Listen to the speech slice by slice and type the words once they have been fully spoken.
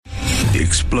The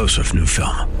explosive new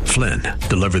film, Flynn,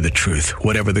 deliver the truth,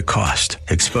 whatever the cost,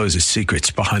 exposes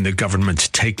secrets behind the government's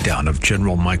takedown of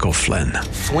General Michael Flynn.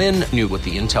 Flynn knew what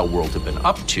the intel world had been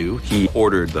up to. He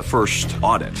ordered the first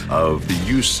audit of the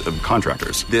use of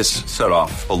contractors. This set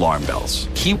off alarm bells.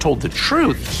 He told the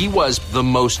truth. He was the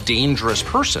most dangerous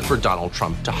person for Donald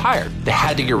Trump to hire. They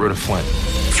had to get rid of Flynn.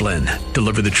 Flynn,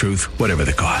 deliver the truth, whatever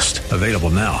the cost. Available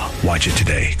now. Watch it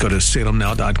today. Go to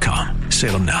salemnow.com.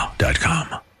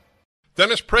 salemnow.com.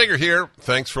 Dennis Prager here.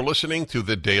 Thanks for listening to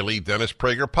the Daily Dennis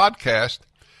Prager Podcast.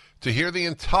 To hear the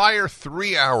entire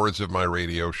 3 hours of my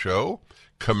radio show,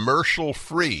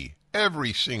 commercial-free,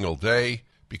 every single day,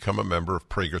 become a member of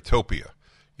Pragertopia.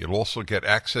 You'll also get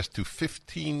access to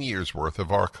 15 years' worth of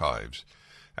archives,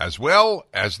 as well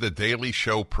as the daily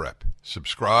show prep.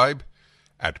 Subscribe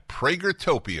at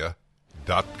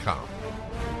Pragertopia.com.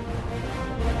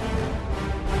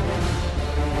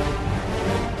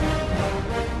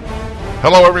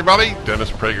 Hello, everybody.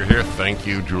 Dennis Prager here. Thank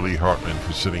you, Julie Hartman,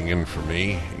 for sitting in for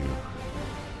me.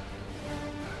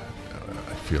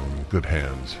 I feel in good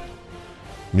hands.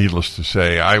 Needless to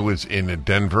say, I was in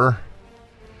Denver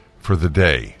for the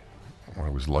day. I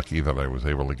was lucky that I was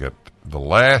able to get the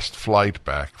last flight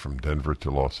back from Denver to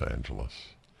Los Angeles.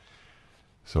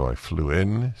 So I flew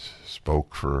in,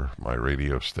 spoke for my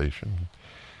radio station,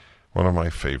 one of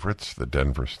my favorites, the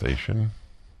Denver station.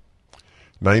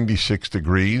 96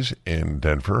 degrees in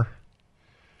Denver.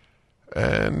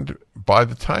 And by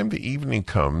the time the evening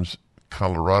comes,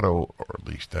 Colorado, or at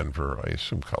least Denver, I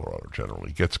assume Colorado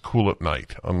generally, gets cool at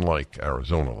night, unlike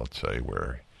Arizona, let's say,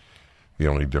 where the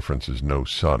only difference is no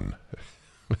sun.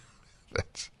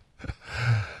 It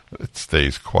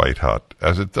stays quite hot,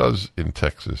 as it does in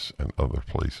Texas and other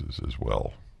places as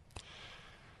well.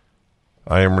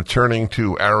 I am returning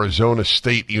to Arizona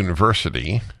State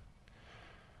University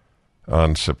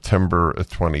on September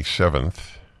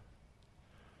 27th,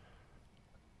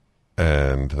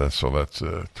 and so that's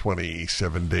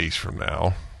 27 days from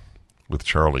now, with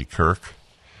Charlie Kirk.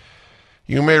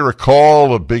 You may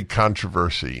recall a big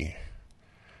controversy,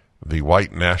 the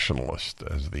white nationalist,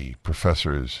 as the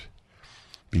professors,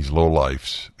 these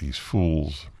lowlifes, these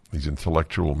fools, these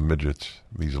intellectual midgets,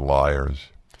 these liars,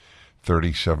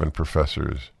 37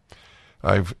 professors.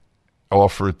 I've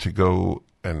offered to go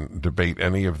and debate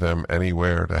any of them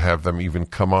anywhere, to have them even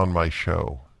come on my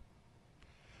show.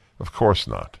 Of course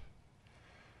not.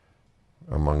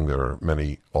 Among their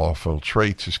many awful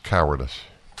traits is cowardice.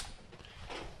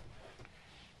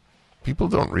 People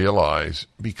don't realize,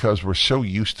 because we're so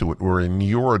used to it, we're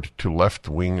inured to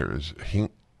left-wingers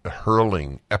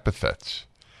hurling epithets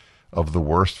of the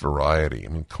worst variety. I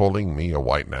mean, calling me a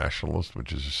white nationalist,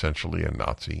 which is essentially a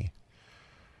Nazi,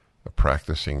 a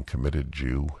practicing committed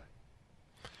Jew.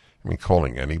 I mean,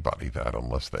 calling anybody that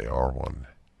unless they are one.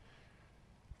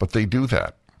 But they do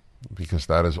that because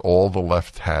that is all the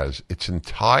left has. Its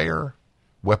entire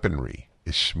weaponry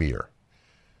is smear.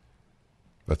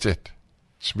 That's it.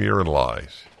 Smear and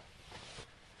lies.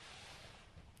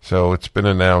 So it's been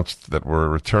announced that we're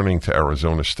returning to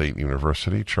Arizona State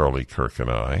University, Charlie Kirk and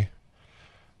I.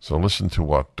 So listen to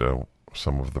what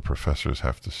some of the professors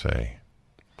have to say.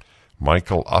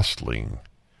 Michael Ostling,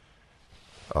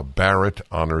 a Barrett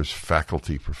Honors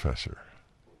Faculty Professor.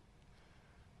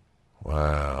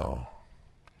 Wow.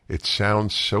 It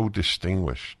sounds so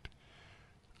distinguished.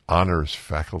 Honors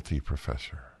Faculty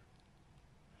Professor.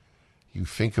 You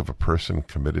think of a person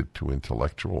committed to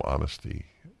intellectual honesty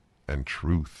and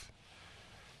truth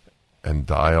and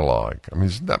dialogue. I mean,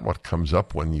 isn't that what comes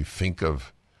up when you think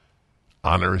of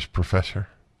honors professor?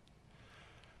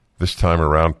 This time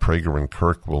around, Prager and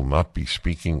Kirk will not be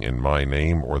speaking in my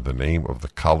name or the name of the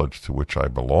college to which I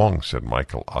belong, said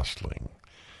Michael Ostling,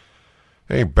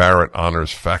 a Barrett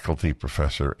Honors Faculty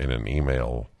Professor, in an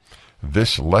email.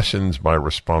 This lessens my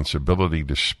responsibility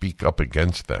to speak up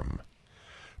against them,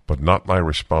 but not my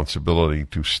responsibility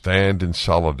to stand in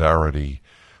solidarity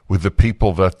with the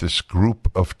people that this group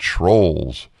of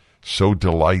trolls so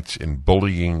delights in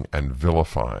bullying and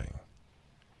vilifying.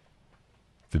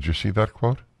 Did you see that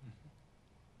quote?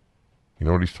 You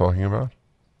know what he's talking about?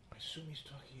 I assume he's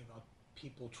talking about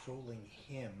people trolling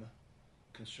him,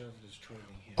 conservatives trolling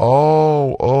him.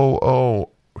 Oh.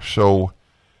 So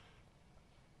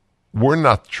we're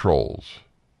not trolls.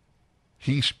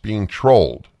 He's being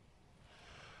trolled.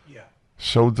 Yeah.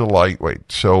 So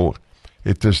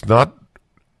it does not...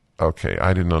 Okay,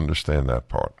 I didn't understand that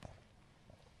part.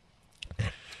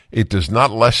 It does not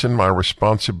lessen my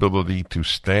responsibility to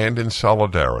stand in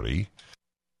solidarity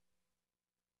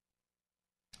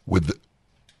with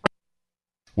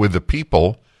the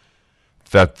people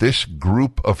that this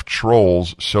group of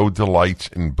trolls so delights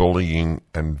in bullying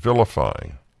and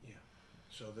vilifying. Yeah.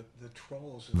 So the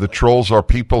trolls... The trolls are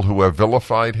people who have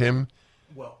vilified him?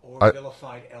 Well, or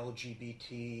vilified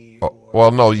LGBT...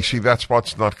 Well, no, you see, that's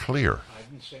what's not clear. I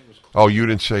didn't say it was clear. Oh, you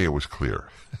didn't say it was clear.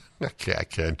 I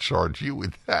can't charge you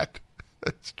with that.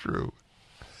 That's true.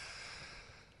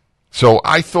 So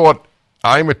I thought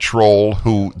I'm a troll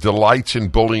who delights in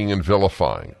bullying and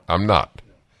vilifying. I'm not.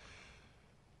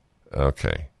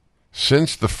 Okay.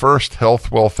 Since the first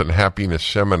Health, Wealth, and Happiness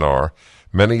seminar,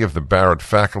 many of the Barrett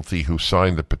faculty who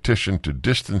signed the petition to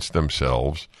distance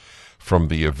themselves from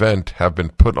the event have been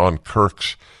put on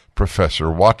Kirk's professor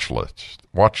watch list.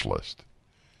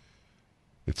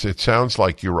 It sounds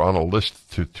like you're on a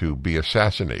list to be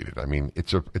assassinated. I mean,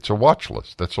 it's a watch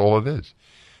list. That's all it is.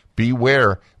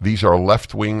 Beware, these are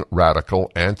left-wing,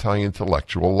 radical,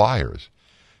 anti-intellectual liars.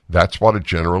 That's what it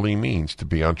generally means to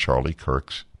be on Charlie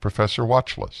Kirk's professor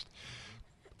watch list.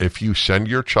 If you send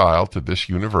your child to this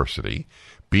university,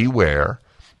 beware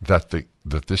that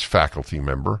this faculty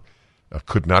member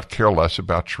could not care less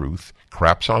about truth,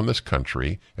 craps on this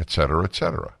country, etc.,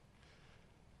 etc.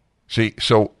 See,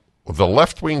 so the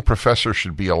left-wing professor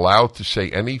should be allowed to say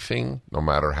anything, no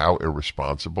matter how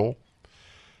irresponsible,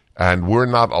 and we're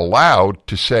not allowed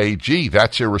to say, gee,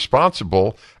 that's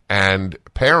irresponsible, and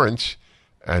parents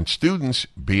and students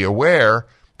be aware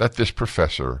that this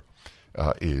professor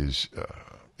is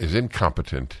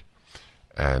incompetent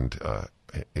and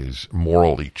is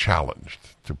morally challenged,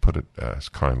 to put it as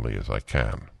kindly as I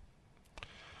can.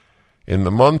 In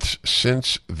the months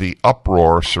since the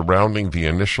uproar surrounding the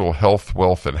initial Health,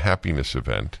 Wealth, and Happiness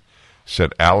event,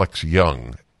 said Alex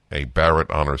Young, a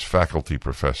Barrett Honors faculty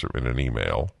professor, in an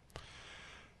email,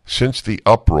 since the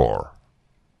uproar,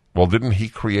 well, didn't he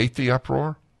create the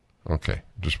uproar? Okay,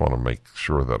 just want to make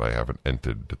sure that I haven't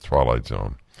entered the Twilight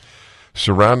Zone.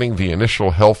 Surrounding the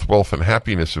initial Health, Wealth, and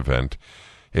Happiness event,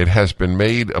 it has been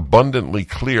made abundantly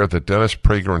clear that Dennis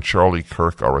Prager and Charlie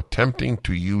Kirk are attempting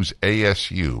to use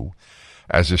ASU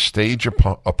as a stage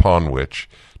upon which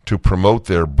to promote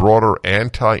their broader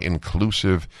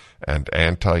anti-inclusive and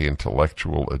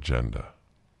anti-intellectual agenda.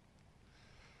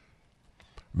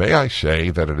 May I say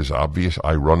that it is obvious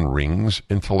I run rings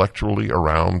intellectually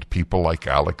around people like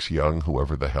Alex Young,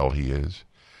 whoever the hell he is?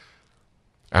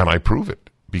 And I prove it,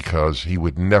 because he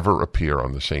would never appear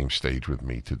on the same stage with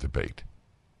me to debate.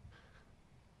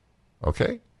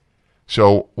 Okay?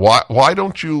 So why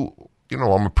don't you,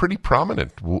 I'm a pretty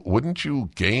prominent. Wouldn't you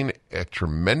gain a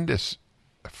tremendous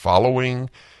following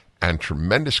and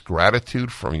tremendous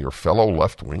gratitude from your fellow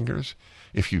left-wingers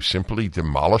if you simply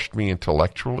demolished me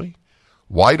intellectually?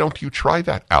 Why don't you try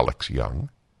that, Alex Young?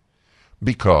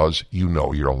 Because you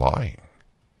know you're lying.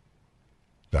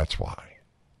 That's why.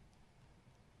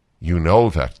 You know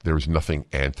that there's nothing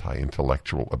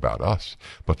anti-intellectual about us,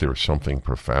 but there's something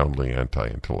profoundly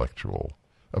anti-intellectual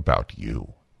about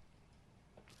you.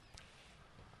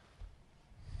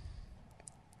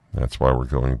 That's why we're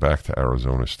going back to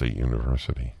Arizona State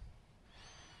University.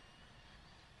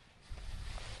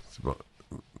 It's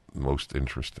most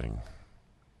interesting.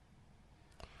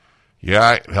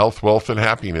 Yeah, health, wealth, and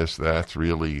happiness, that's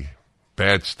really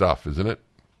bad stuff, isn't it?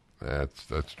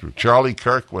 That's true. Charlie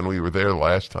Kirk, when we were there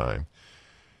last time,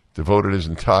 devoted his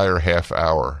entire half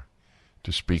hour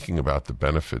to speaking about the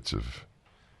benefits of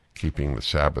keeping the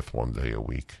Sabbath one day a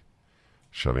week,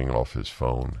 shutting off his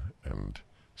phone and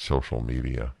social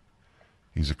media.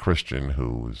 He's a Christian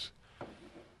who's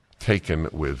taken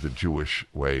with the Jewish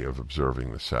way of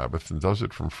observing the Sabbath and does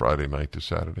it from Friday night to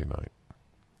Saturday night.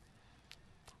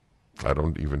 I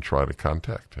don't even try to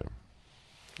contact him.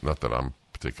 Not that I'm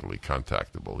particularly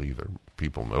contactable either.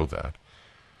 People know that.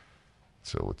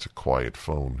 So it's a quiet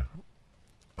phone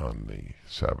on the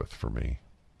Sabbath for me.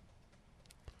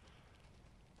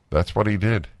 That's what he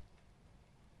did.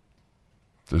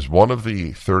 There's one of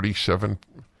the 37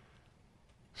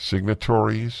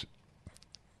 signatories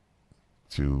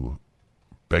to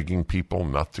begging people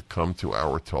not to come to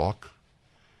our talk.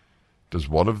 Does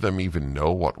one of them even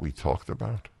know what we talked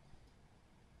about?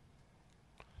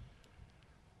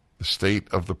 The state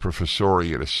of the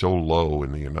professoriate is so low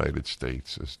in the United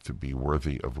States as to be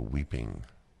worthy of weeping.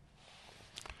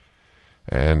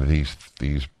 And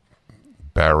these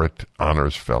Barrett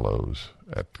Honors Fellows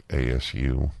at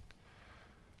ASU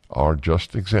are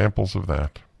just examples of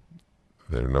that.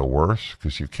 They're no worse,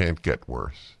 because you can't get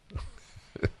worse.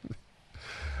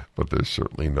 But there's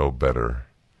certainly no better.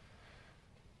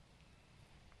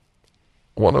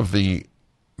 One of the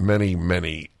many,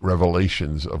 many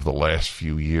revelations of the last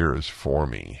few years for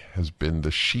me has been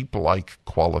the sheep-like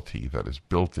quality that is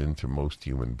built into most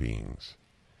human beings.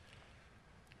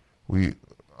 We've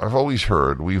always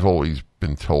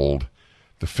been told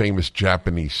the famous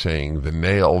Japanese saying, the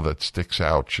nail that sticks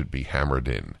out should be hammered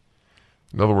in.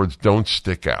 In other words, don't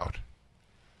stick out.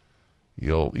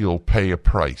 You'll pay a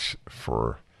price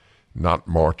for not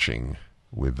marching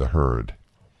with the herd.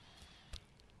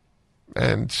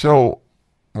 And so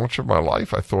much of my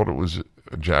life I thought it was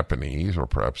a Japanese or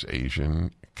perhaps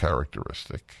Asian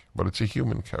characteristic, but it's a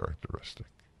human characteristic.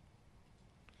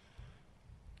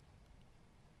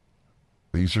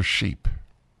 These are sheep,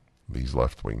 these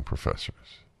left-wing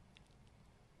professors.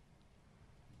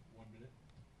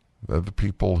 They're the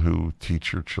people who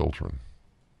teach your children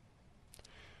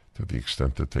to the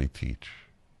extent that they teach.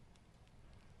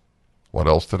 What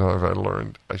else have I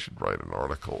learned? I should write an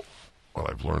article, what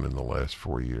I've learned in the last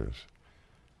 4 years.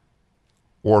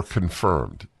 Or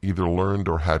confirmed, either learned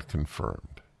or had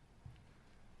confirmed.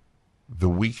 The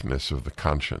weakness of the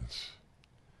conscience.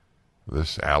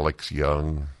 This Alex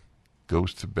Young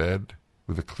goes to bed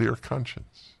with a clear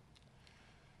conscience.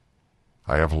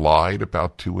 I have lied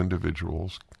about 2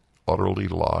 individuals, utterly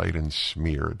lied and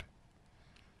smeared,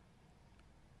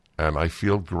 and I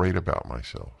feel great about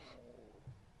myself.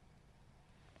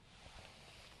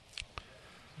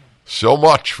 So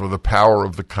much for the power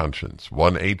of the conscience.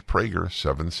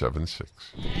 1-8-PRAGER-776.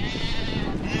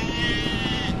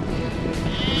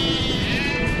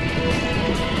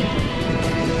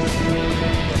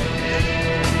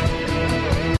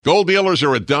 Gold dealers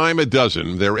are a dime a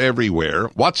dozen. They're everywhere.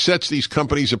 What sets these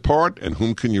companies apart, and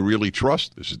whom can you really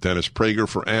trust? This is Dennis Prager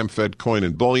for AmFed Coin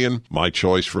and Bullion, my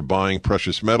choice for buying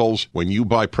precious metals. When you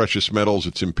buy precious metals,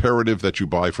 it's imperative that you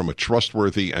buy from a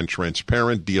trustworthy and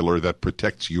transparent dealer that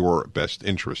protects your best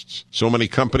interests. So many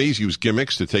companies use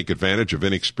gimmicks to take advantage of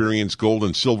inexperienced gold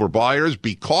and silver buyers.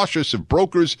 Be cautious of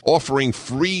brokers offering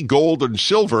free gold and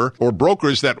silver, or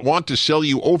brokers that want to sell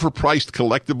you overpriced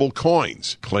collectible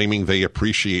coins, claiming they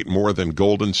appreciate more than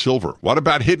gold and silver. What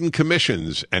about hidden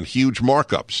commissions and huge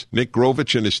markups? Nick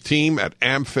Grovich and his team at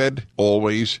AmFed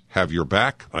always have your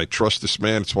back. I trust this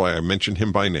man. That's why I mention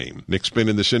him by name. Nick's been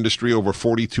in this industry over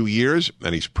 42 years,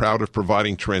 and he's proud of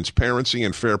providing transparency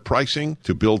and fair pricing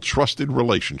to build trusted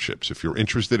relationships. If you're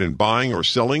interested in buying or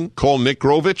selling, call Nick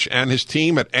Grovich and his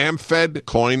team at AmFed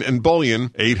Coin and Bullion,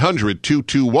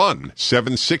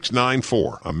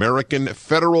 800-221-7694.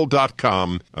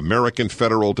 AmericanFederal.com,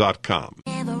 AmericanFederal.com.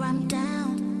 I'm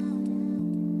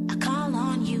down, I call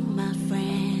on you, my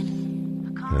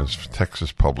friend. It's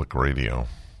Texas Public Radio.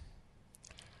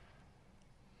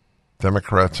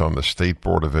 Democrats on the State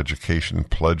Board of Education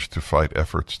pledged to fight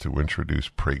efforts to introduce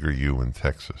PragerU in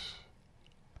Texas.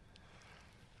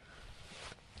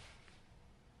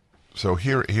 So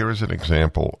here is an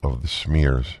example of the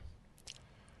smears.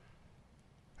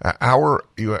 I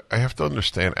have to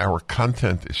understand, our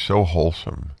content is so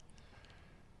wholesome.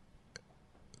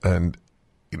 And,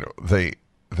 they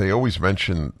always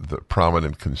mention the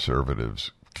prominent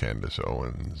conservatives, Candace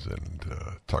Owens and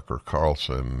Tucker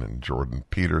Carlson and Jordan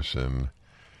Peterson,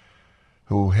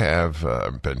 who have,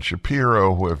 Ben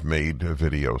Shapiro, who have made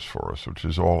videos for us, which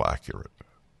is all accurate.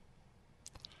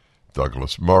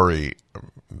 Douglas Murray,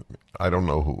 I don't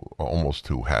know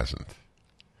who hasn't.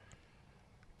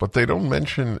 But they don't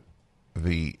mention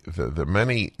the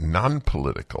many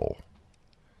non-political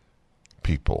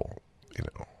people,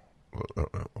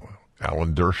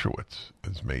 Alan Dershowitz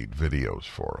has made videos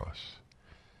for us.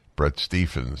 Brett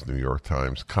Stephens, New York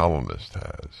Times columnist,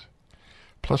 has.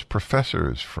 Plus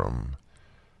professors from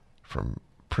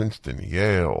Princeton,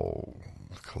 Yale,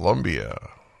 Columbia.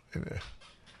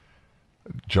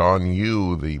 John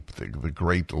Yoo, the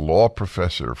great law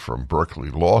professor from Berkeley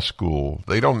Law School.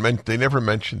 They never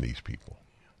mention these people.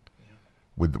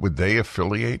 Would they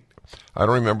affiliate? I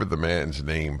don't remember the man's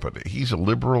name, but he's a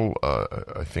liberal,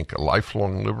 I think a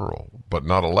lifelong liberal, but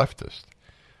not a leftist.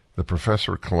 The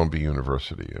professor at Columbia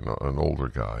University, an older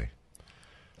guy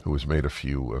who has made a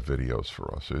few videos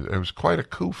for us. It was quite a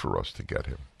coup for us to get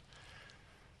him.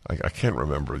 I can't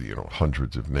remember,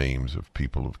 hundreds of names of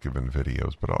people who've given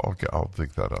videos, but I'll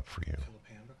dig that up for you. Philip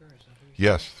Hamburger, is that who?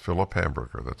 Yes, Philip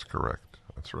Hamburger, that's correct.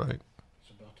 That's right.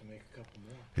 He's about to make a couple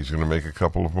more. He's going to make a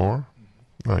couple of more?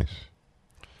 Mm-hmm. Nice.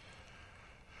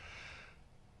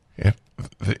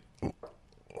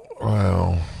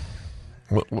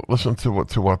 Listen to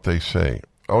what they say.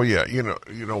 Oh yeah,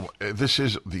 this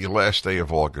is the last day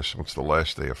of August. What's the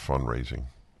last day of fundraising?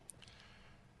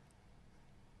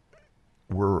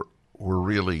 We're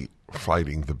really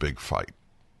fighting the big fight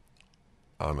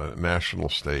on a national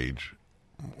stage,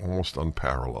 almost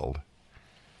unparalleled.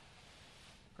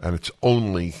 And it's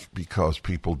only because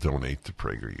people donate to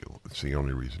PragerU. It's the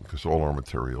only reason, because all our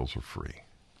materials are free.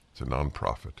 It's a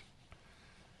nonprofit.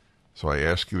 So I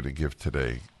ask you to give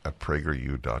today at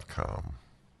PragerU.com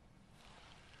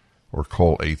or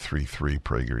call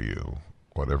 833-PRAGER-U.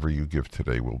 Whatever you give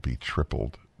today will be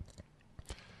tripled.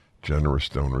 Generous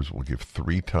donors will give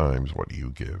 3 times what you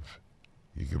give.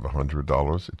 You give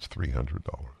 $100, it's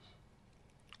 $300.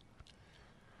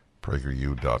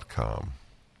 PragerU.com.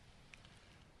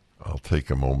 I'll take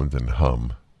a moment and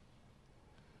hum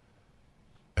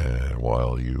and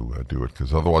while you do it,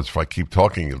 because otherwise if I keep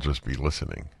talking, you'll just be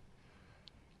listening.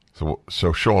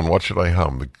 So Sean, what should I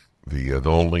hum? The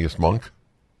Loneliest Monk?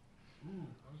 I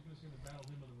was going to say the Battle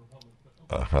Hymn of the Republic.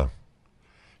 But okay. Uh-huh.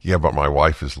 Yeah, but my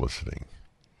wife is listening.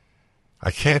 I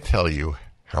can't tell you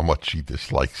how much she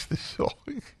dislikes this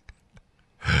song.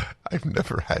 I've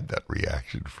never had that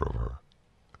reaction from her.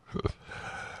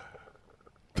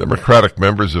 Democratic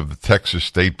members of the Texas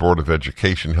State Board of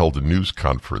Education held a news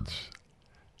conference.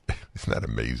 Isn't that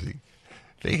amazing?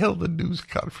 They held a news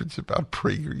conference about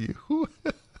PragerU.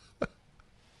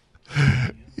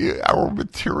 Yeah, our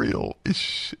material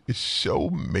is so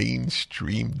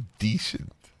mainstream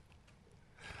decent.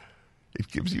 It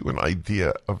gives you an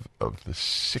idea of the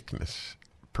sickness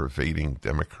pervading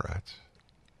Democrats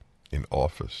in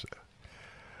office.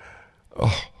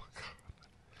 Oh, God.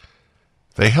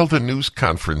 They held a news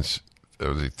conference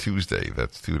Tuesday,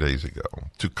 that's 2 days ago,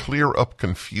 to clear up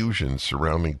confusion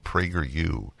surrounding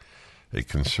PragerU, a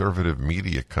conservative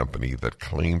media company that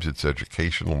claims its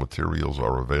educational materials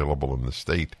are available in the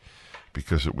state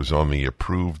because it was on the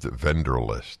approved vendor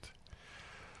list.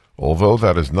 Although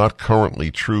that is not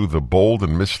currently true, the bold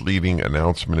and misleading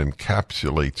announcement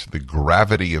encapsulates the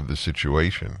gravity of the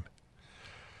situation.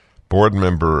 Board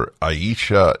member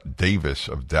Aisha Davis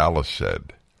of Dallas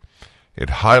said, "It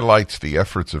highlights the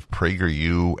efforts of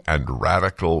PragerU and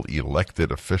radical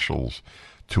elected officials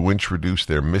to introduce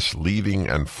their misleading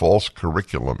and false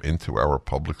curriculum into our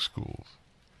public schools."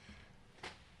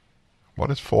 What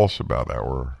is false about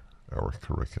our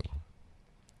curriculum?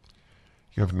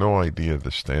 You have no idea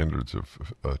the standards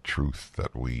of truth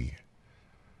that we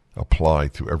apply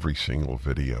to every single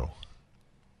video.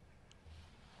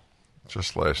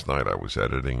 Just last night I was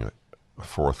editing a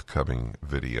forthcoming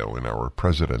video in our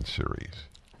President series.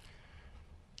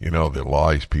 You know, the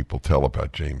lies people tell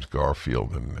about James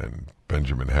Garfield and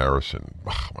Benjamin Harrison.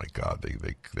 Oh my God,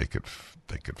 they could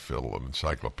fill an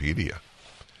encyclopedia.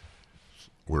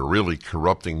 We're really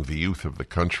corrupting the youth of the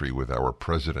country with our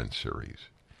President series.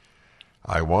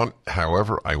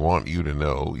 However, I want you to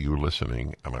know, you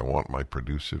listening, and I want my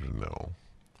producer to know,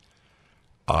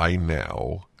 I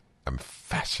now am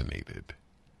fascinated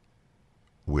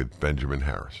with Benjamin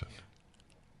Harrison.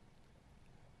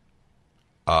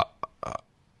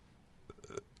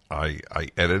 I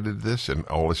edited this, and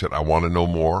all I said, I want to know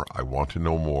more, I want to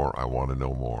know more, I want to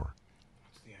know more.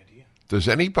 That's the idea. Does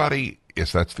anybody,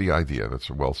 yes, that's the idea,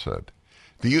 that's well said.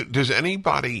 Does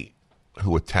anybody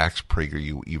who attacks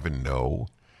PragerU even know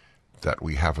that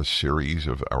we have a series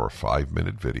of our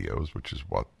 5-minute videos, which is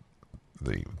what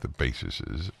the basis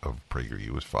is of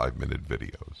PragerU, is 5-minute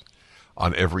videos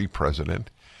on every president,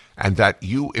 and that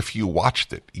if you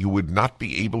watched it, you would not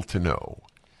be able to know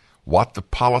what the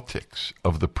politics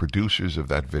of the producers of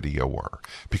that video were,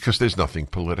 because there's nothing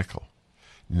political.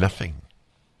 Nothing.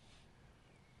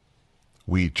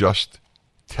 We just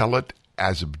tell it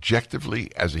as objectively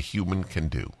as a human can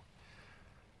do.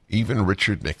 Even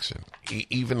Richard Nixon,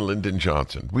 even Lyndon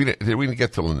Johnson. We didn't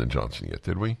get to Lyndon Johnson yet,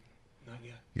 did we? Not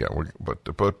yet. Yeah, but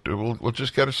we'll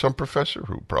just get some professor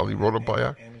who probably wrote a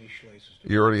biography. Amity Shlaes is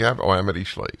doing. You already have? Oh, Amity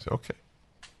Shlaes. Okay.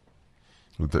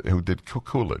 Who did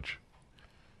Coolidge?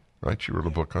 Right? She wrote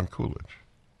a book on Coolidge.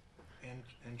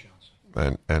 And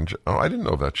Johnson. And I didn't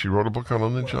know that. She wrote a book on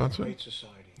Lyndon Johnson? The Great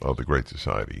Society. Oh, the Great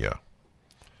Society, yeah.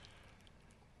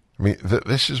 I mean,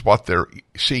 this is what they're...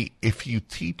 See, if you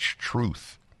teach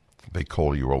truth, they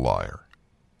call you a liar.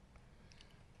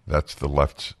 That's the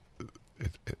left's...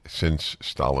 since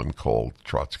Stalin called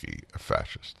Trotsky a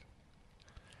fascist.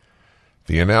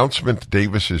 The announcement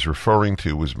Davis is referring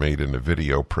to was made in a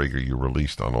video PragerU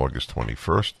released on August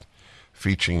 21st,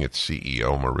 featuring its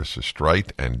CEO Marissa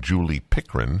Streit and Julie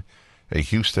Pickren, a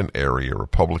Houston area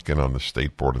Republican on the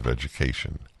State Board of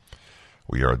Education.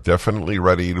 We are definitely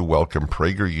ready to welcome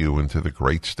PragerU into the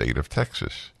great state of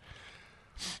Texas.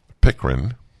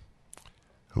 Pickren,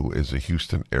 who is a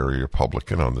Houston area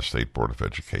Republican on the State Board of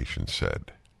Education,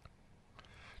 said.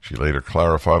 She later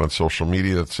clarified on social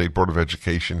media that the State Board of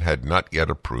Education had not yet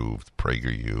approved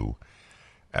PragerU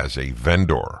as a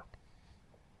vendor.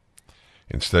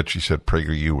 Instead, she said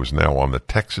PragerU was now on the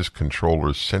Texas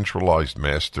Controller's centralized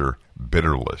master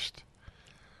bidder list.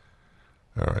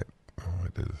 All right.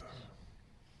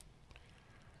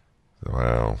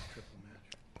 Wow.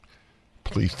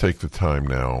 Please take the time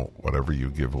now. Whatever you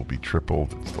give will be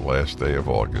tripled. It's the last day of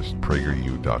August.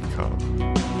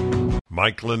 PragerU.com.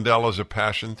 Mike Lindell has a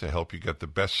passion to help you get the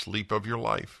best sleep of your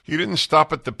life. He didn't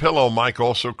stop at the pillow. Mike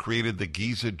also created the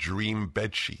Giza Dream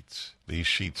bed sheets. These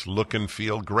sheets look and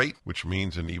feel great, which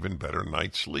means an even better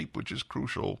night's sleep, which is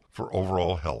crucial for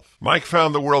overall health. Mike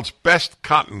found the world's best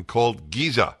cotton called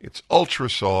Giza. It's ultra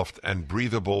soft and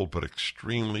breathable, but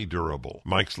extremely durable.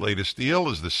 Mike's latest deal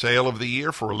is the sale of the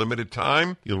year. For a limited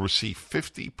time, you'll receive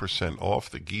 50% off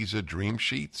the Giza Dream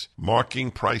sheets,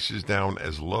 marking prices down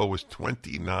as low as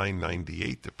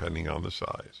 $29.98, depending on the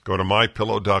size. Go to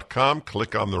mypillow.com,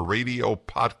 click on the radio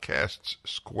podcasts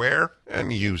square,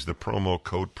 and use the promo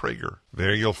code Prager.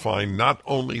 There you'll find not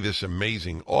only this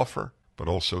amazing offer, but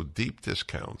also deep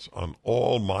discounts on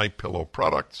all MyPillow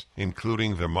products,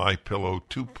 including the MyPillow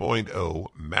 2.0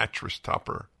 mattress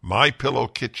topper,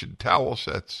 MyPillow kitchen towel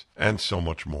sets, and so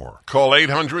much more. Call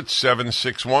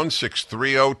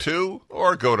 800-761-6302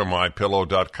 or go to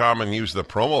mypillow.com and use the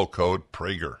promo code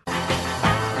Prager.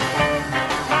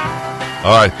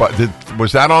 All right, but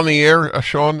was that on the air,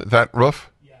 Sean, that roof?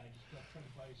 Yeah, I just got trying to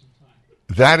buy you some time.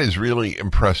 That is really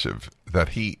impressive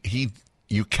that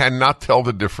you cannot tell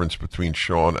the difference between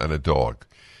Sean and a dog.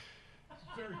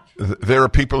 Very true. There are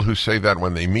people who say that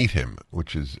when they meet him,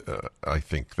 which is, I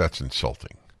think, that's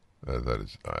insulting. That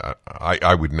is,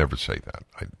 I would never say that.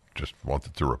 I just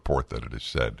wanted to report that it is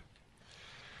said.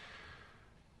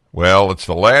 Well, it's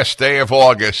the last day of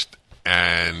August,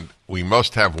 and we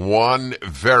must have one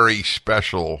very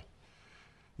special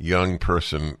young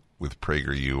person with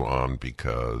PragerU on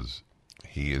because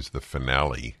he is the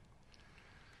finale.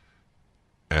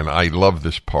 And I love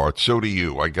this part. So do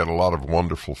you. I get a lot of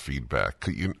wonderful feedback.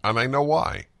 And I know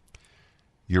why.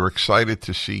 You're excited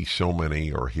to see so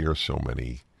many or hear so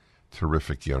many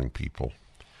terrific young people.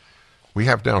 We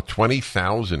have now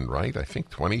 20,000, right? I think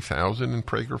 20,000 in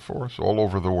Prager Force all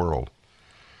over the world.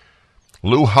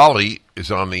 Lou Holly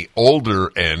is on the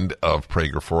older end of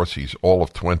Prager Force. He's all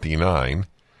of 29,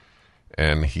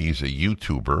 and he's a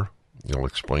YouTuber. He'll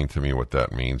explain to me what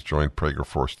that means. Joined Prager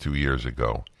Force 2 years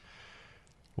ago.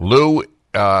 Lou,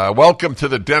 welcome to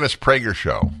the Dennis Prager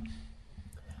Show.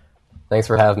 Thanks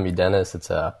for having me, Dennis. It's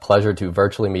a pleasure to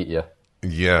virtually meet you.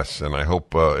 Yes, and I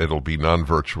hope it'll be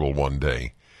non-virtual one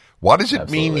day. What does it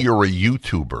mean you're a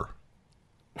YouTuber?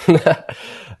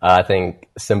 I think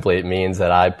simply it means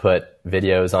that I put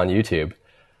videos on YouTube.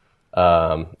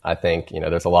 I think,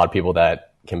 there's a lot of people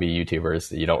that can be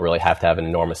YouTubers. You don't really have to have an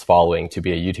enormous following to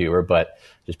be a YouTuber, but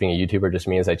just being a YouTuber just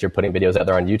means that you're putting videos out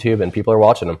there on YouTube and people are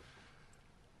watching them.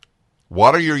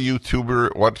 What are your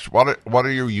what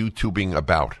are your YouTubing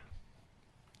about?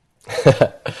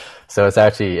 So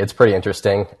it's pretty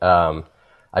interesting. I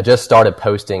just started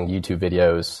posting YouTube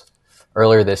videos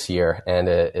earlier this year, and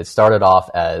it started off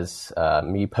as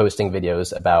me posting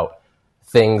videos about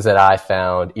things that I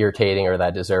found irritating or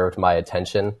that deserved my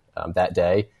attention that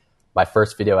day. My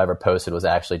first video I ever posted was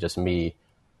actually just me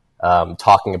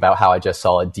talking about how I just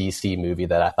saw a DC movie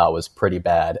that I thought was pretty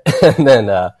bad. And then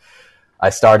I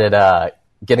started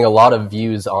getting a lot of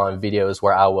views on videos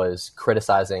where I was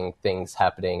criticizing things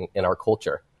happening in our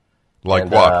culture.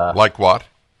 Like what?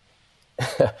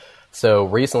 So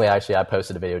recently, actually, I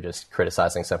posted a video just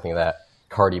criticizing something that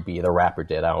Cardi B, the rapper,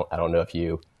 did. I don't know if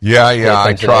you... Yeah,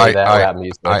 I try.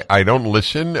 I don't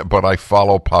listen, but I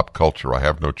follow pop culture. I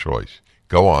have no choice.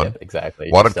 Go on. Yep, exactly.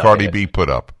 What did Cardi B put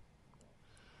up?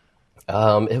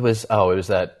 It was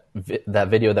that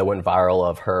video that went viral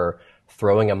of her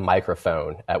throwing a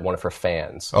microphone at one of her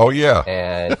fans. Oh, yeah.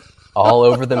 And all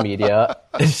over the media,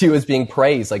 she was being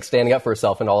praised, like standing up for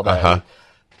herself and all that. Uh-huh.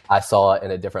 I saw it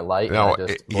in a different light, and I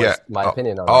just voiced my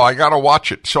opinion on it. Oh, I got to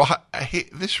watch it. So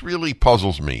this really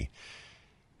puzzles me.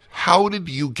 How did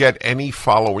you get any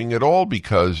following at all?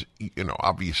 Because,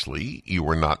 obviously you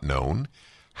were not known.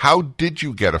 How did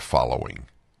you get a following?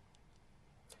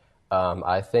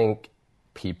 I think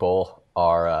people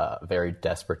are very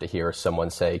desperate to hear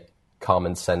someone say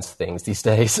common sense things these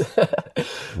days.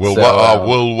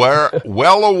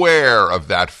 Well aware of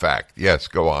that fact. Yes,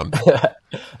 go on.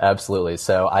 Absolutely.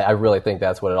 So I really think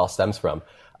that's what it all stems from.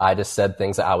 I just said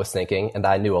things that I was thinking and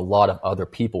that I knew a lot of other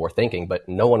people were thinking, but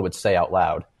no one would say out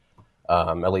loud.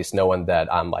 At least no one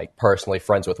that I'm personally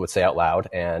friends with would say out loud.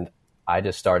 And I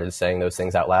just started saying those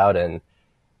things out loud. And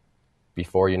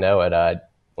before you know it,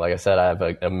 like I said, I have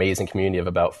an amazing community of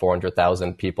about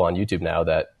 400,000 people on YouTube now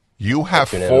that you have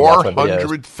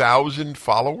 400,000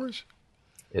 followers?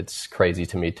 It's crazy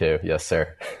to me too. Yes,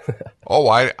 sir. Oh,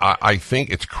 I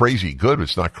think it's crazy good.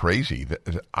 It's not crazy.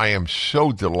 I am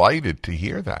so delighted to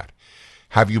hear that.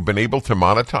 Have you been able to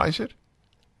monetize it?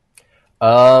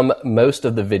 Most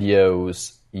of the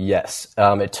videos, yes.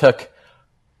 It took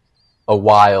a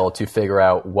while to figure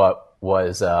out what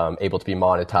was able to be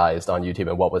monetized on YouTube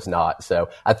and what was not. So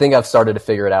I think I've started to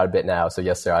figure it out a bit now. So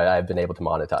yes, sir, I've been able to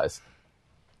monetize.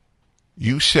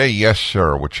 You say yes,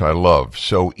 sir, which I love.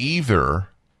 So either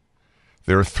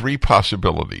there are three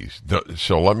possibilities.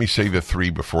 So let me say the three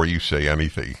before you say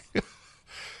anything.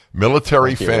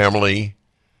 Military family,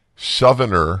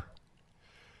 Southerner,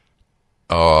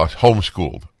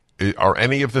 homeschooled. Are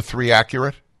any of the three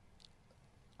accurate?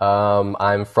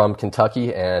 I'm from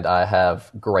Kentucky, and I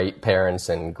have great parents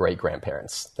and great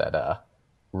grandparents that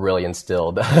really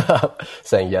instilled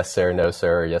saying yes, sir, no,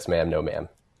 sir, yes, ma'am, no, ma'am.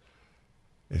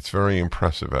 It's very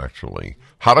impressive, actually.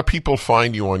 How do people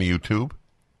find you on YouTube?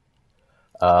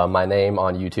 My name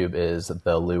on YouTube is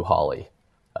The Lou Holly.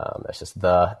 That's just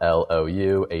the Louholly.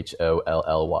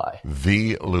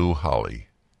 The Lou Holly.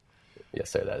 Yes,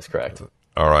 sir, that is correct.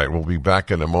 All right, we'll be back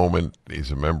in a moment.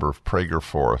 He's a member of Prager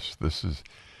Force. This is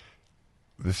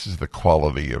the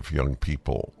quality of young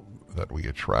people that we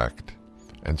attract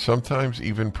and sometimes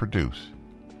even produce.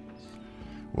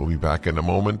 We'll be back in a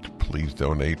moment. Please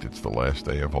donate. It's the last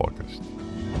day of August.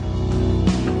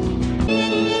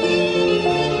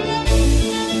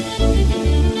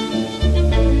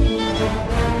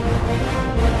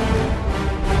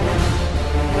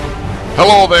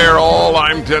 Hello there, all.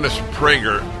 I'm Dennis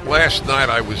Prager. Last night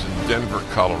I was in Denver,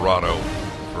 Colorado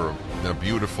for a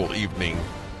beautiful evening,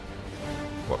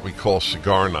 what we call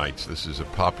cigar nights. This is a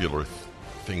popular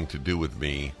thing to do with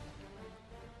me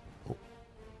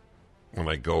when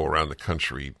I go around the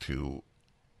country to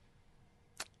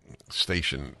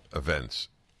station events,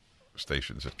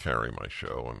 stations that carry my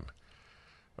show, and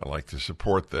I like to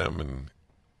support them and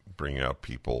bring out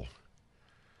people.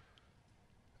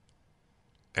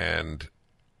 And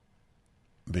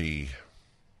the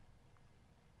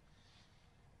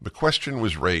question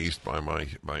was raised by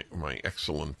my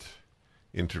excellent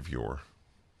interviewer.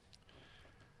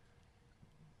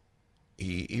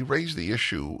 He raised the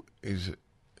issue. He's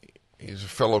a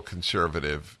fellow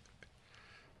conservative,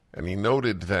 and he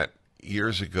noted that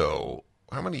years ago,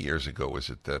 how many years ago was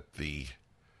it that the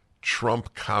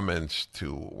Trump comments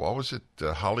to, what was it,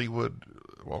 Hollywood,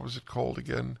 what was it called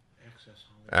again?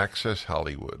 Access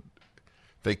Hollywood.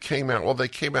 They came out,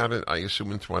 in, I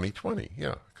assume, in 2020.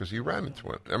 Yeah, because he ran in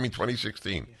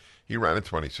 2016. He ran in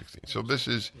 2016. So this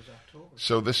is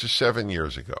 7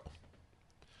 years ago.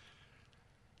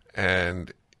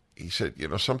 And he said,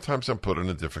 sometimes I'm put in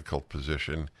a difficult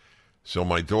position. So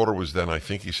my daughter was then, I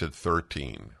think he said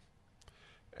 13.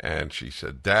 And she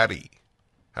said, Daddy,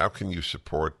 how can you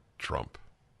support Trump?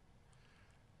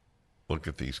 Look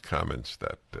at these comments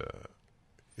that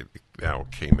it now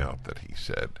came out that he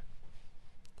said.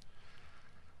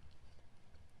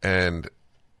 And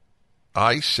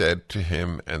I said to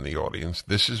him and the audience,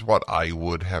 this is what I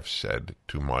would have said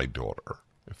to my daughter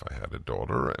if I had a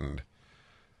daughter, and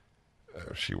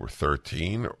if she were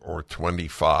 13 or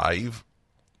 25,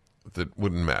 that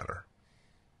wouldn't matter.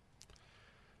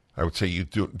 I would say you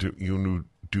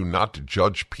do not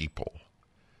judge people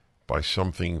by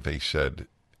something they said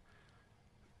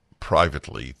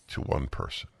privately to one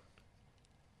person.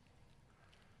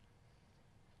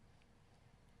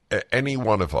 Any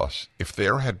one of us, if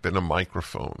there had been a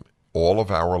microphone all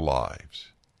of our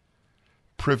lives,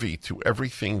 privy to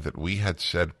everything that we had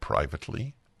said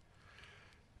privately,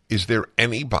 is there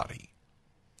anybody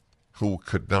who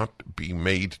could not be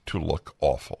made to look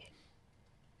awful?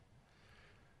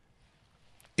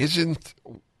 Isn't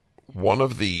one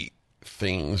of the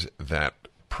things that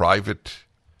private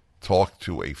talk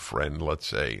to a friend, let's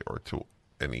say, or to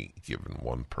any given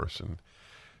one person,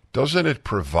 doesn't it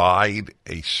provide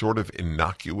a sort of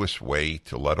innocuous way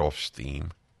to let off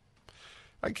steam?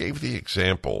 I gave the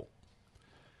example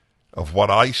of what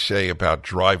I say about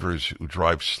drivers who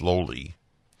drive slowly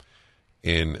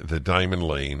in the diamond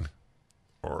lane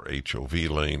or HOV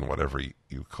lane, whatever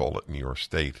you call it in your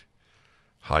state,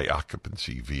 high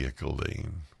occupancy vehicle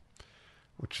lane,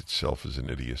 which itself is an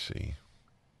idiocy.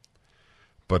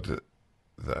 But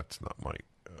that's not my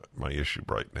issue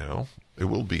right now. It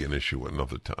will be an issue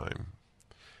another time,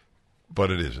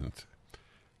 but it isn't.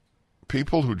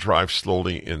 People who drive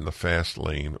slowly in the fast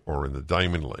lane or in the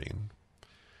diamond lane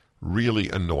really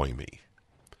annoy me.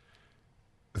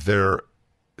 Their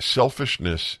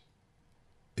selfishness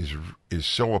is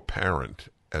so apparent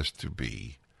as to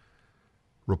be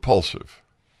repulsive.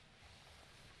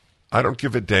 I don't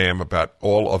give a damn about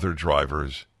all other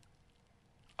drivers.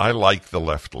 I like the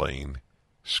left lane.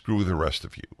 Screw the rest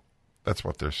of you. That's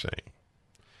what they're saying.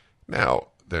 Now,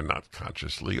 They're not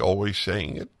consciously always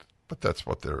saying it, but that's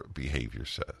what their behavior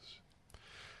says.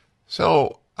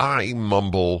 So I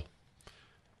mumble,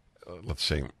 let's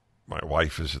say my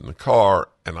wife is in the car,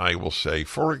 and I will say,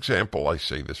 for example, I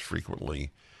say this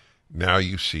frequently, now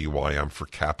you see why I'm for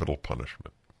capital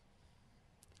punishment.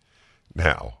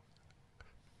 Now,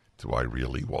 do I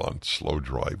really want slow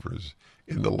drivers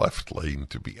in the left lane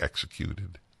to be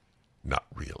executed? Not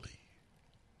really.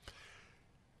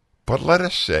 But let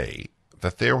us say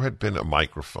that there had been a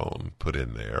microphone put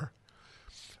in there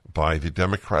by the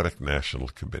Democratic National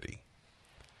Committee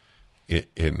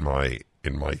in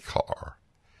my car,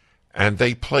 and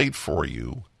they played for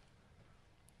you.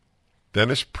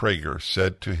 Dennis Prager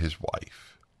said to his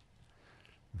wife,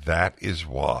 that is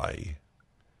why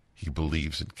he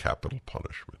believes in capital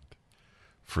punishment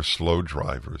for slow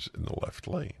drivers in the left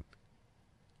lane.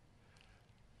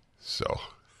 So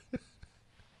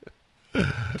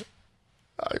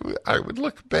I would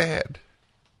look bad.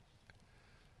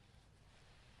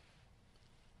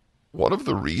 One of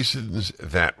the reasons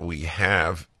that we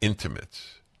have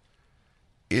intimates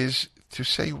is to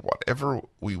say whatever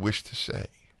we wish to say,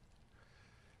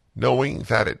 knowing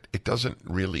that it doesn't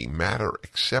really matter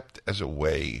except as a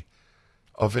way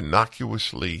of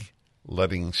innocuously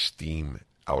letting steam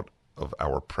out of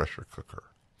our pressure cooker.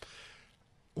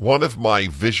 One of my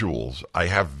visuals, I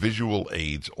have visual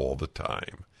aids all the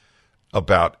time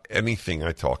about anything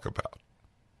I talk about.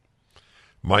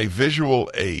 My visual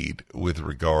aid with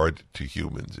regard to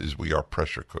humans is we are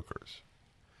pressure cookers.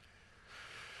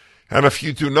 And if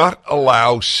you do not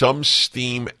allow some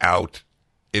steam out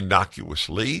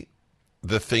innocuously,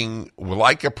 the thing,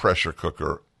 like a pressure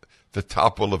cooker, the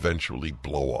top will eventually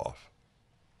blow off.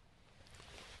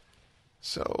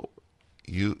 So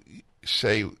you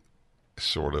say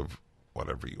sort of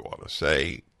whatever you want to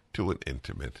say to an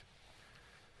intimate.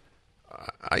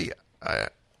 I'll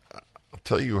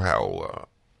tell you how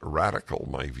radical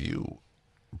my view,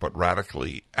 but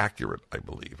radically accurate, I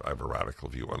believe. I have a radical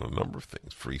view on a number of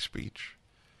things. Free speech,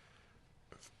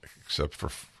 except for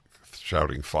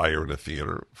shouting fire in a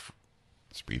theater,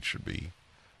 speech should be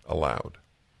allowed.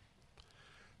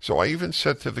 So I even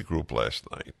said to the group last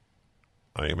night,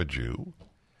 I am a Jew,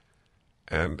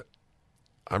 and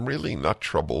I'm really not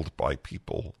troubled by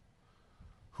people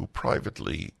who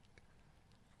privately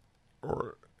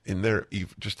or in their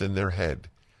just in their head,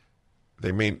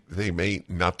 they may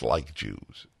not like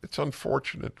Jews. It's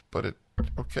unfortunate, but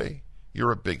okay.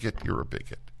 You're a bigot. You're a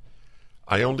bigot.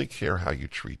 I only care how you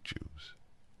treat Jews.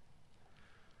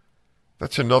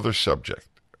 That's another subject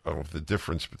of the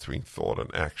difference between thought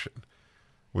and action,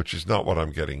 which is not what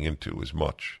I'm getting into as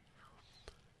much.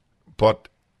 But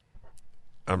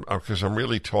because I'm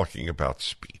really talking about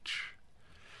speech.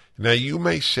 Now, you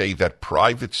may say that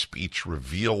private speech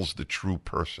reveals the true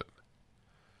person,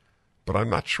 but I'm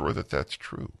not sure that that's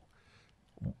true.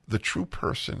 The true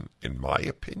person, in my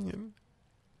opinion,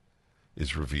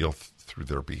 is revealed through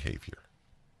their behavior,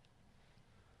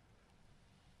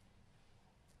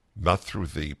 not through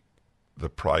the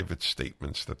private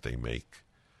statements that they make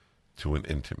to an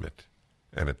intimate,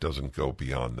 and it doesn't go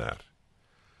beyond that.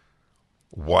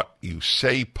 What you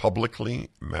say publicly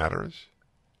matters.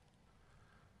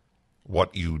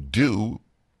 What you do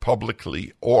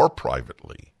publicly or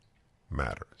privately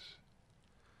matters.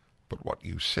 But what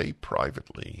you say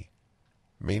privately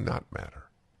may not matter.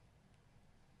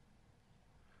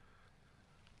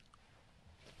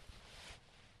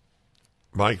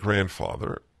 My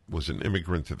grandfather was an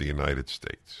immigrant to the United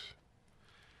States.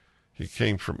 He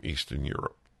came from Eastern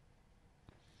Europe.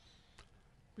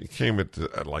 He came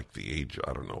at like the age,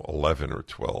 11 or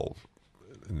 12.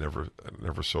 And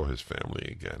never saw his family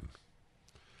again.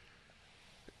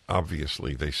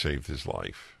 Obviously, they saved his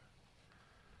life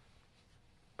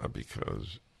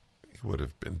because he would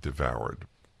have been devoured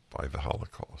by the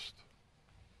Holocaust.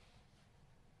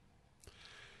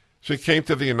 So he came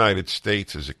to the United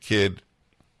States as a kid,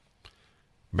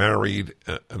 married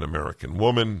an American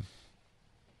woman,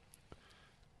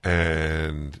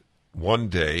 and one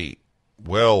day,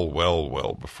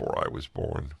 well before I was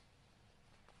born,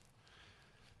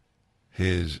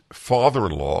 his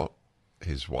father-in-law,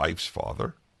 his wife's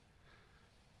father,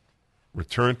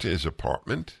 returned to his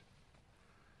apartment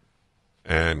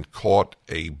and caught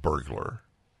a burglar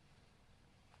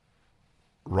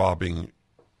robbing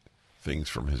things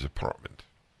from his apartment.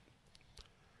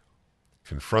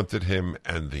 Confronted him,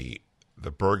 and the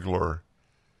burglar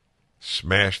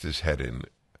smashed his head in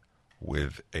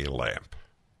with a lamp.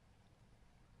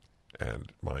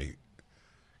 And my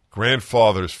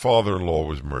grandfather's father-in-law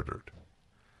was murdered.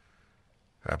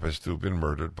 Happens to have been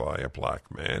murdered by a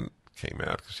black man. Came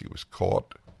out because he was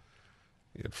caught.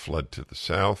 He had fled to the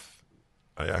South.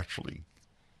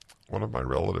 One of my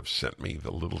relatives sent me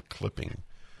the little clipping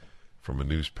from a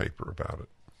newspaper about it.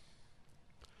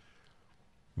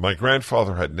 My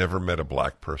grandfather had never met a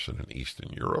black person in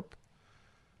Eastern Europe.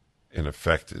 In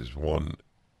effect, his one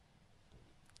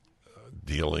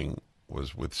dealing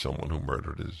was with someone who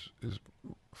murdered his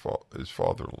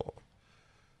father-in-law.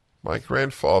 My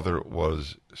grandfather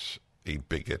was a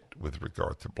bigot with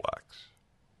regard to blacks.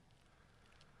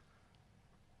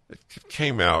 It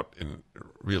came out in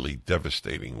really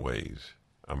devastating ways.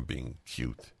 I'm being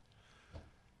cute.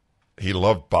 He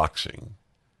loved boxing,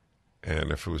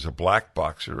 and if it was a black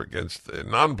boxer against a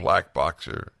non-black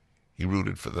boxer, he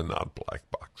rooted for the non-black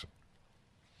boxer.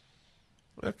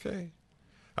 Okay.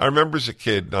 I remember as a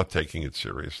kid not taking it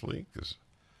seriously because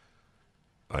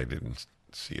I didn't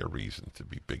see a reason to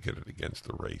be bigoted against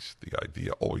the race. The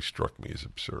idea always struck me as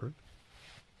absurd.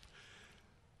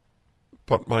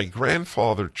 But my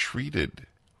grandfather treated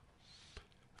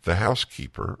the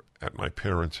housekeeper at my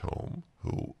parents' home,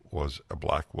 who was a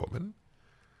black woman,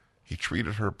 he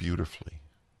treated her beautifully.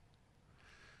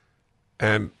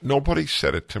 And nobody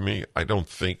said it to me. I don't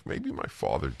think. Maybe my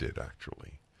father did,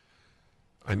 actually.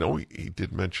 I know he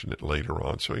did mention it later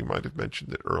on, so he might have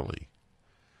mentioned it early.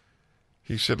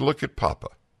 He said, look at Papa.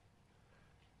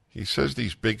 He says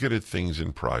these bigoted things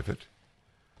in private,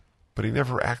 but he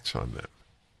never acts on them.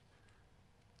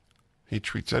 He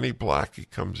treats any black he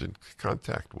comes in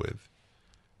contact with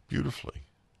beautifully.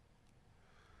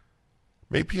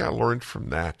 Maybe I learned from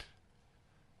that,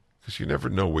 because you never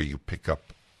know where you pick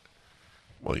up.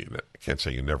 Well, I can't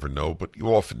say you never know, but you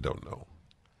often don't know.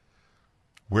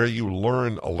 Where you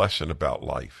learn a lesson about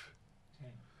life.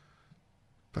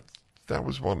 But that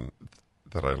was one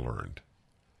that I learned.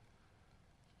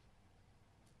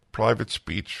 Private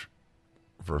speech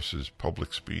versus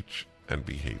public speech and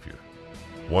behavior.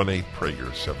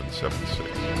 1-8-PRAGER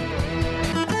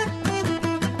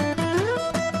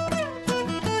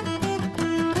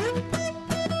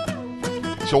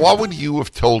 776. So what would you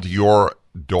have told your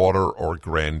daughter or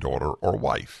granddaughter or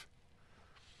wife?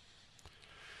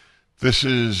 This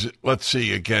is, let's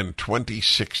see, again,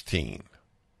 2016.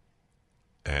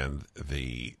 And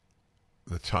the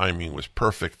timing was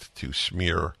perfect to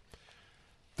smear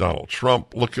Donald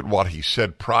Trump. Look at what he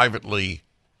said privately,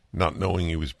 not knowing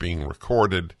he was being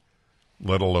recorded,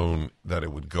 let alone that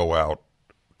it would go out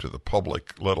to the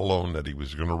public, let alone that he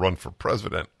was going to run for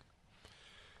president,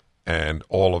 and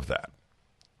all of that.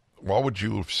 What would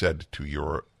you have said to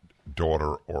your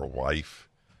daughter or wife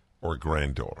or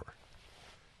granddaughter?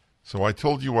 So I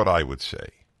told you what I would say.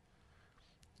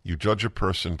 You judge a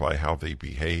person by how they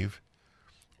behave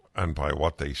and by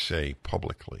what they say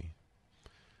publicly,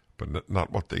 but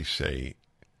not what they say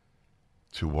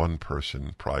to one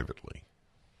person privately.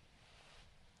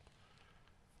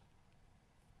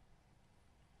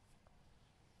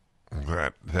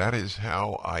 That is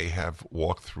how I have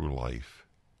walked through life.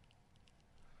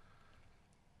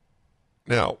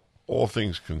 Now, all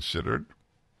things considered,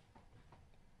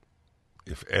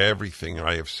 if everything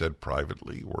I have said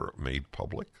privately were made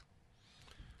public,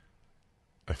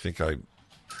 I think I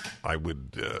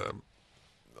would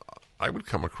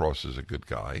come across as a good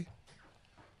guy.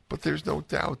 But there's no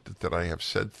doubt that I have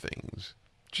said things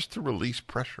just to release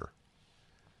pressure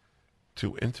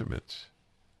to intimates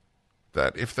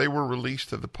that, if they were released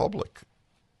to the public,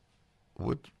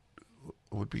 would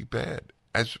be bad,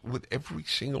 as with every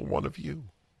single one of you.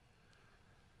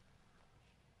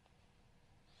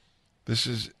 This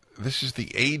is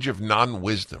the age of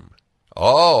non-wisdom.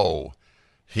 Oh,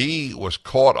 he was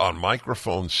caught on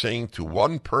microphone saying to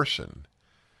one person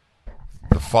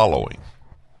the following.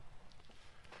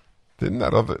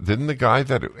 Didn't the guy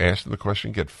that asked him the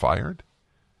question get fired?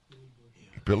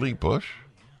 Billy Bush?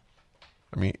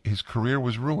 I mean, his career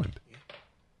was ruined.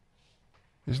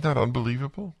 Isn't that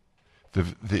unbelievable? The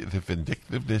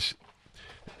vindictiveness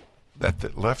that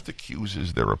the left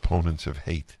accuses their opponents of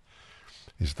hate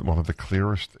is one of the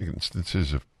clearest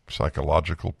instances of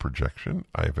psychological projection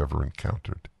I have ever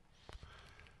encountered.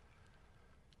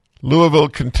 Louisville,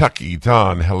 Kentucky.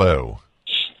 Don, hello.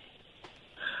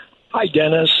 Hi,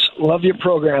 Dennis. Love your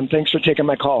program. Thanks for taking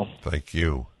my call. Thank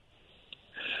you.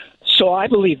 So I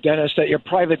believe, Dennis, that your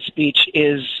private speech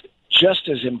is just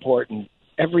as important.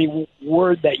 Every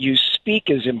word that you speak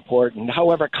is important.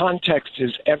 However, context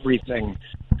is everything.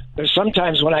 There's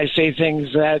sometimes when I say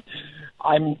things that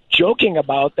I'm joking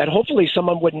about that hopefully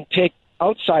someone wouldn't take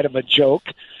outside of a joke.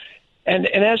 And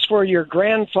as for your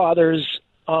grandfather's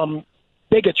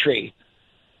bigotry,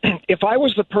 if I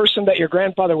was the person that your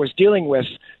grandfather was dealing with,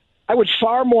 I would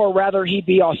far more rather he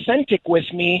be authentic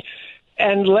with me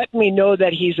and let me know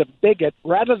that he's a bigot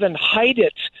rather than hide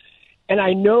it. And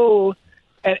I know,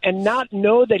 and not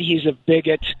know that he's a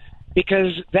bigot,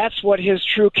 because that's what his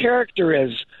true character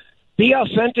is. Be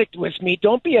authentic with me.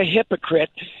 Don't be a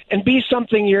hypocrite, and be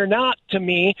something you're not to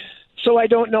me, so I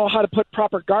don't know how to put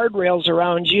proper guardrails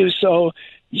around you so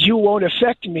you won't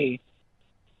affect me.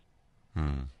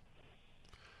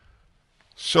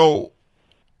 So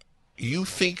you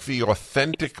think the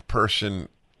authentic person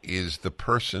is the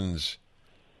person's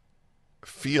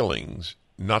feelings,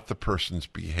 not the person's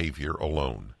behavior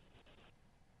alone?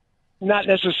 Not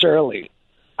necessarily.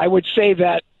 I would say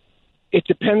that it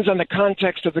depends on the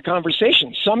context of the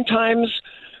conversation. Sometimes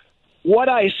what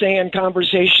I say in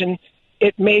conversation,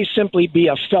 it may simply be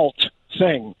a felt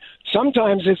thing.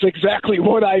 Sometimes it's exactly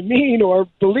what I mean or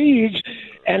believe,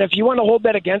 and if you want to hold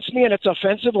that against me and it's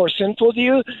offensive or sinful to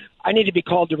you, I need to be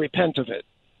called to repent of it.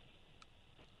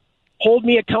 Hold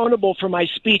me accountable for my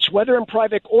speech, whether in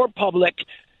private or public,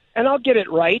 and I'll get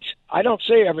it right. I don't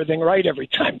say everything right every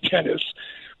time, Dennis.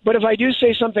 But if I do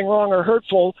say something wrong or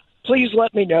hurtful, please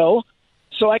let me know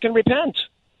so I can repent.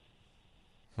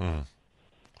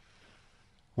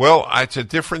 Well, it's a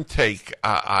different take.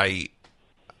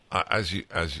 As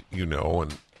you know,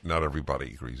 and not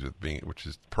everybody agrees with me, which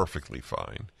is perfectly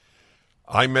fine.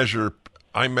 I measure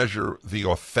the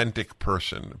authentic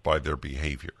person by their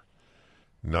behavior,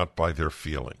 not by their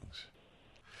feelings.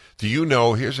 Do you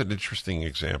know, here's an interesting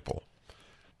example.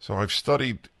 So I've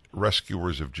studied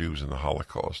rescuers of Jews in the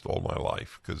Holocaust all my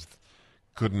life, because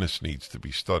goodness needs to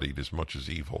be studied as much as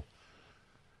evil.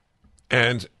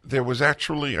 And there was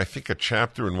actually, I think, a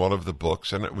chapter in one of the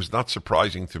books, and it was not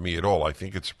surprising to me at all. I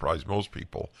think it surprised most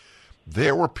people.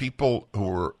 There were people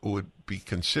who would be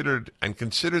considered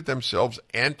themselves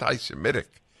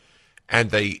anti-Semitic,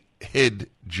 and they hid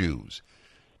Jews.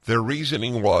 Their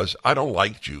reasoning was, I don't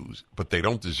like Jews, but they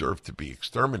don't deserve to be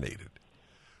exterminated.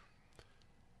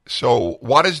 So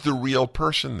what is the real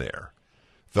person there?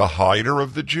 The hider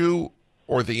of the Jew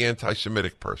or the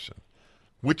anti-Semitic person?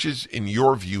 Which is, in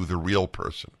your view, the real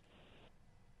person?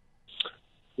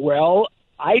 Well,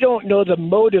 I don't know the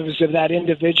motives of that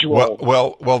individual.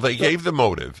 Well, they gave the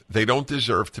motive. They don't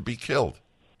deserve to be killed.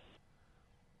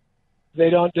 They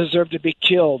don't deserve to be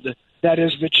killed. That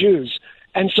is the Jews.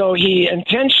 And so he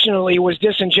intentionally was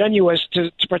disingenuous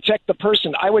to protect the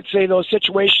person. I would say those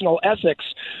situational ethics,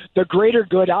 the greater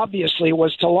good, obviously,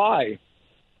 was to lie.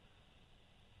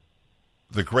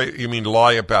 You mean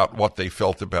lie about what they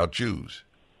felt about Jews?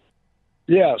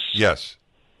 Yes. Yes.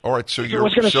 All right. So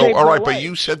but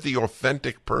you said the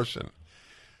authentic person.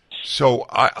 So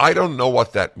I don't know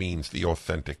what that means, the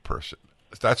authentic person.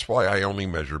 That's why I only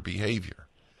measure behavior.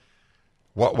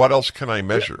 What else can I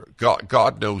measure?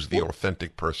 God knows the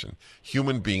authentic person.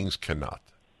 Human beings cannot.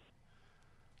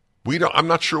 We don't. I'm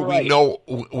not sure we know.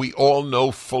 We all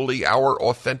know fully our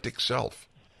authentic self.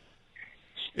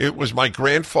 Was my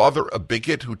grandfather a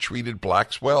bigot who treated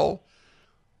blacks well,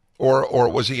 or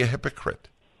was he a hypocrite?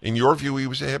 In your view, he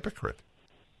was a hypocrite.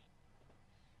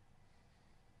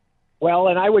 Well,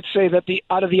 and I would say that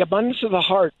out of the abundance of the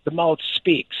heart, the mouth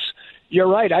speaks. You're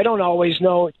right. I don't always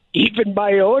know even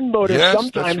my own motives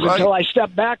sometimes until I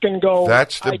step back and go,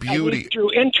 that's the beauty. I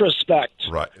through introspect.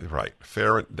 Right.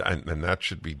 Fair, and that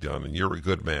should be done. And you're a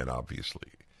good man, obviously.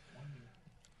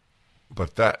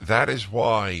 But that is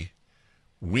why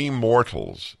we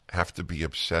mortals have to be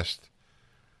obsessed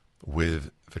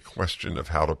with the question of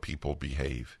how do people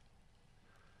behave.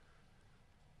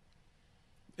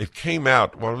 It came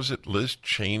out, what was it, Liz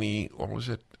Cheney, what was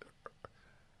it?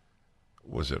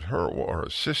 Was it her or her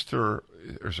sister?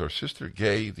 Is her sister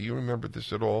gay? Do you remember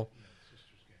this at all?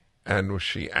 Yeah, and was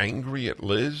she angry at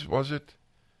Liz, was it?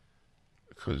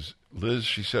 Because Liz,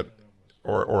 she said,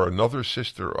 or another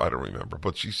sister, I don't remember,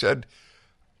 but she said,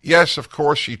 yes, of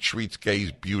course she treats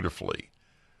gays beautifully,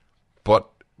 but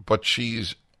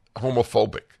she's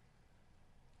homophobic.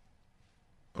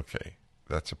 Okay,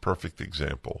 that's a perfect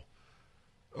example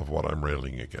of what I'm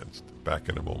railing against. Back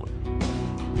in a moment.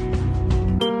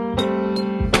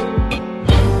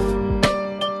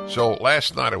 So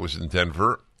last night I was in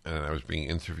Denver, and I was being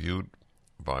interviewed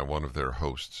by one of their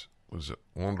hosts. It was a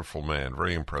wonderful man,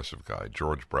 very impressive guy,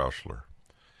 George Brauschler,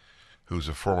 who's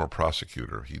a former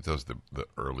prosecutor. He does the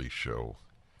early show,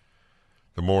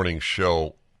 the morning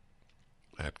show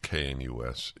at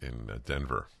KNUS in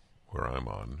Denver, where I'm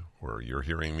on, where you're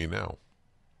hearing me now,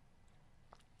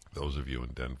 those of you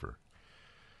in Denver.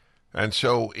 And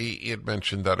so he had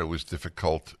mentioned that it was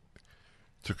difficult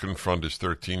to confront his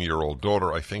 13-year-old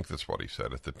daughter, I think that's what he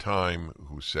said at the time,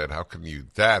 who said, how can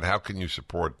you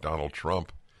support Donald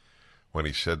Trump when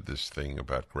he said this thing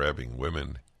about grabbing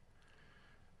women?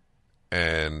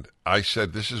 And I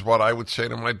said, this is what I would say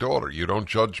to my daughter. You don't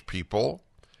judge people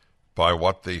by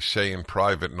what they say in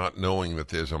private, not knowing that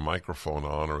there's a microphone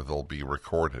on or they'll be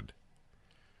recorded.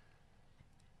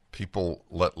 People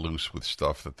let loose with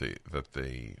stuff that they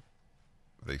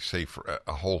say for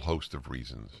a whole host of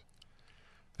reasons.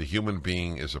 The human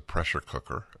being is a pressure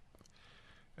cooker,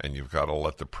 and you've got to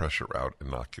let the pressure out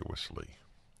innocuously.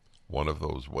 One of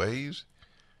those ways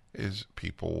is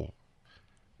people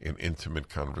in intimate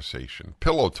conversation.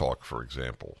 Pillow talk, for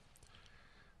example.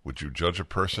 Would you judge a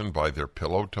person by their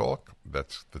pillow talk?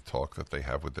 That's the talk that they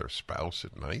have with their spouse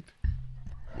at night.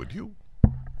 Would you?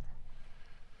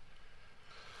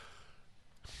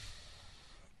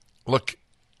 Look,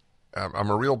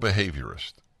 I'm a real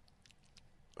behaviorist.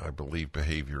 I believe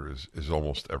behavior is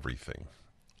almost everything.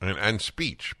 And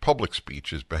speech, public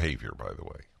speech is behavior, by the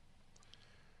way.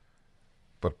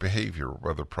 But behavior,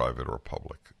 whether private or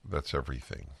public, that's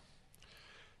everything.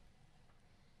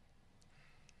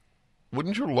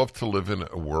 Wouldn't you love to live in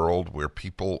a world where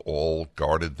people all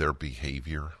guarded their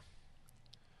behavior?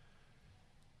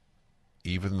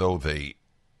 Even though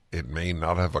it may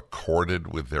not have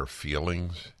accorded with their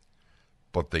feelings,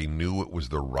 but they knew it was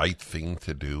the right thing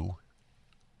to do?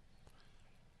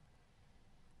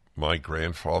 My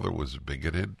grandfather was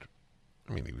bigoted.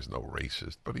 I mean, he was no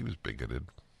racist, but he was bigoted.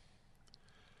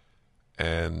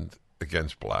 And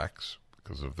against blacks,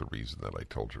 because of the reason that I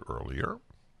told you earlier.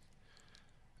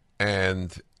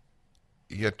 And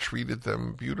yet treated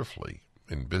them beautifully.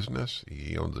 In business,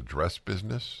 he owned a dress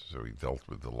business, so he dealt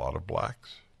with a lot of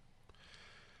blacks.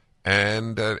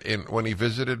 And when he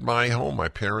visited my home, my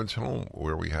parents' home,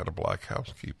 where we had a black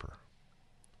housekeeper.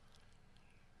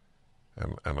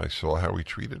 And I saw how he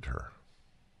treated her.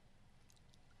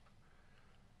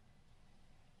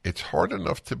 It's hard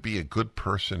enough to be a good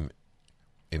person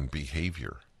in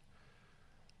behavior.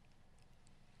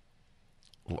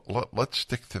 Let's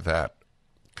stick to that.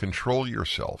 Control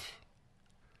yourself.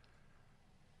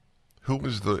 Who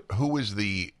is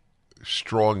the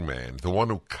strong man, the one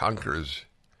who conquers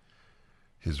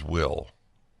his will,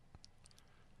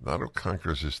 not who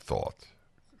conquers his thought,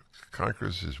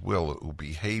 conquers his will, who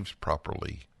behaves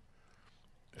properly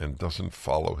and doesn't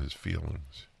follow his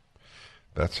feelings.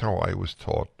 That's how I was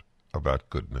taught about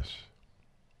goodness.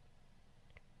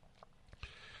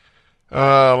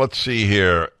 Let's see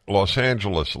here. Los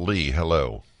Angeles, Lee,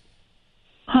 hello.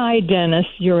 Hi, Dennis.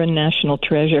 You're a national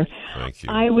treasure. Thank you.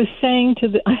 I was saying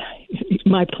to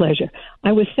my pleasure.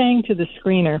 I was saying to the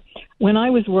screener, when I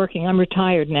was working, I'm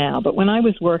retired now, but when I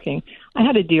was working, I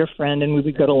had a dear friend and we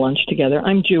would go to lunch together.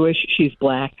 I'm Jewish, she's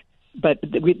black, but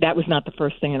that was not the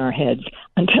first thing in our heads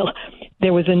until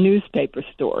there was a newspaper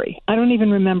story. I don't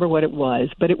even remember what it was,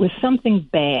 but it was something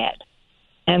bad.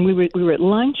 And we were at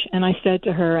lunch, and I said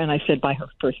to her, and I said by her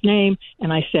first name,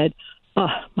 and I said,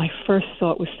 my first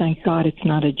thought was, thank God it's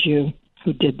not a Jew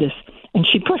who did this. And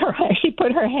she put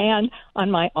her hand on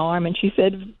my arm, and she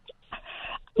said,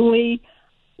 Lee,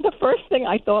 the first thing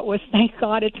I thought was, thank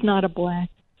God it's not a black.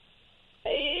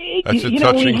 That's a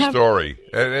touching story.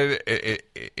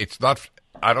 It's not.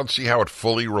 I don't see how it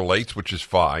fully relates, which is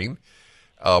fine,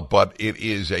 but it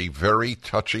is a very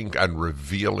touching and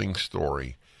revealing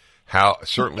story. How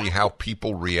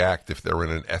people react if they're in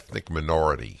an ethnic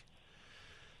minority.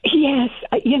 Yes,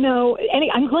 and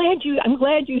I'm glad you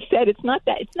said it's not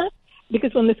that. It's not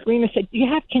because when the screener said,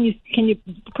 can you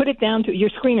put it down to, your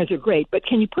screeners are great, but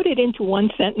can you put it into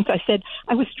one sentence? I said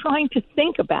I was trying to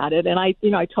think about it, and I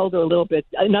told her a little bit,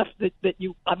 enough that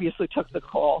you obviously took the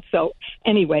call. So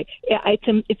anyway,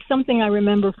 it's something I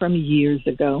remember from years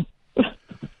ago.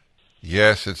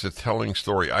 Yes, it's a telling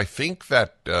story. I think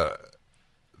that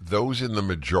those in the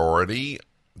majority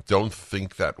don't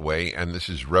think that way, and this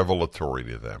is revelatory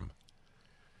to them.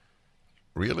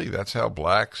 Really, that's how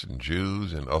blacks and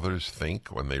Jews and others think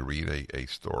when they read a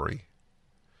story?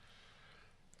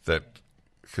 That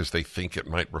because they think it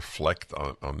might reflect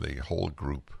on the whole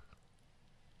group.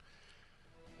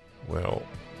 Well,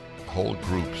 whole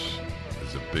groups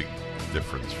is a big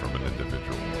difference from an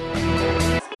individual.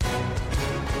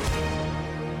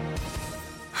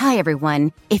 Hi,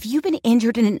 everyone. If you've been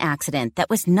injured in an accident that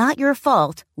was not your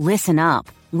fault, listen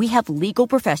up. We have legal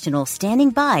professionals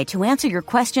standing by to answer your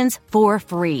questions for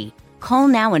free. Call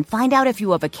now and find out if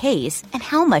you have a case and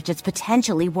how much it's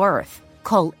potentially worth.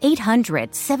 Call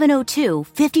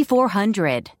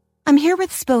 800-702-5400. I'm here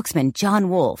with spokesman John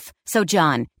Wolf. So,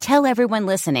 John, tell everyone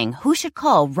listening who should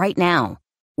call right now.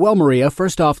 Well, Maria,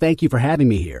 first off, thank you for having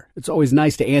me here. It's always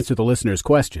nice to answer the listeners'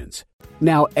 questions.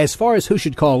 Now, as far as who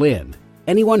should call in,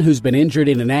 anyone who's been injured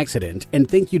in an accident and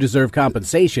think you deserve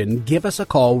compensation, give us a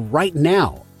call right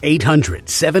now.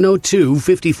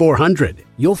 800-702-5400.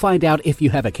 You'll find out if you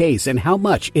have a case and how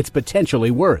much it's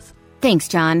potentially worth. Thanks,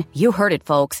 John. You heard it,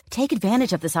 folks. Take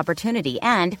advantage of this opportunity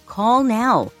and call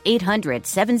now.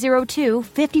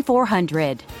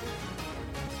 800-702-5400.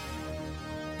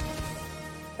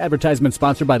 Advertisement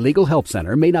sponsored by Legal Help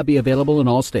Center. May not be available in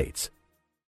all states.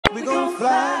 We gon'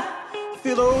 fly,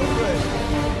 feel over.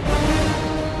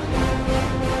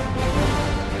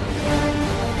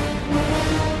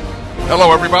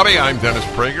 Hello, everybody. I'm Dennis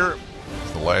Prager.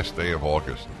 It's the last day of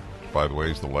August. By the way,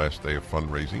 it's the last day of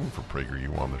fundraising for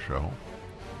PragerU on the show.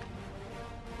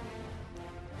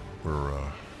 We're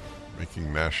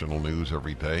making national news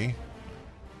every day.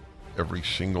 Every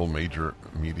single major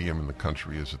medium in the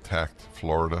country has attacked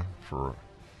Florida for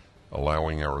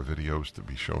allowing our videos to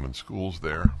be shown in schools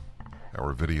there.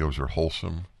 Our videos are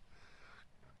wholesome,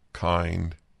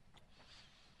 kind,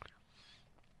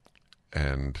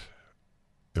 and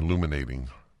illuminating.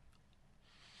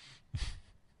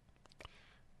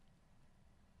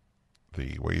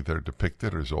 The way they're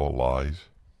depicted is all lies.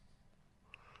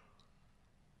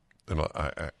 And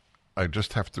I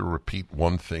just have to repeat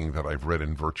one thing that I've read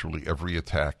in virtually every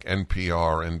attack.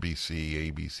 NPR,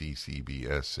 NBC, ABC,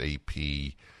 CBS, AP,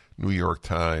 New York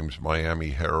Times, Miami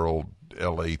Herald,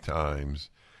 LA Times,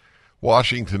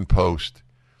 Washington Post.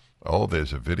 Oh,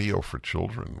 there's a video for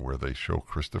children where they show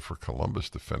Christopher Columbus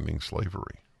defending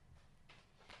slavery.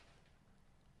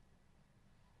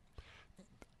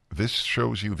 This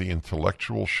shows you the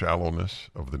intellectual shallowness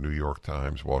of the New York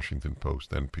Times, Washington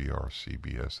Post, NPR,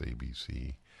 CBS,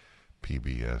 ABC,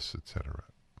 PBS, etc.,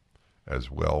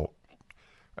 as well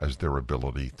as their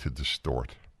ability to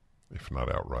distort, if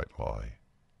not outright lie.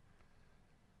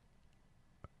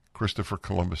 Christopher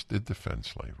Columbus did defend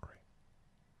slavery.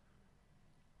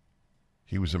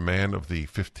 He was a man of the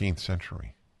 15th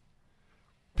century.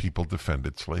 People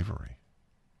defended slavery.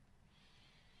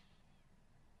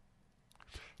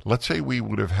 Let's say we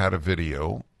would have had a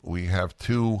video. We have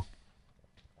two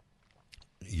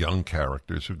young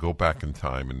characters who go back in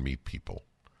time and meet people.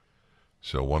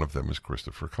 So one of them is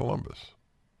Christopher Columbus.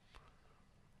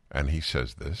 And he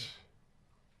says this.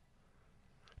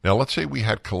 Now let's say we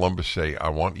had Columbus say, I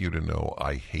want you to know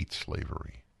I hate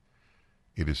slavery.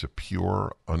 It is a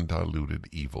pure, undiluted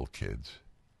evil, kids.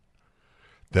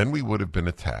 Then we would have been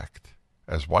attacked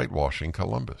as whitewashing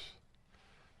Columbus.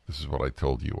 This is what I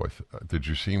told you. Did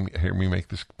you hear me make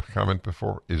this comment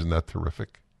before? Isn't that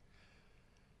terrific?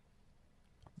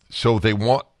 So they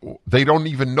don't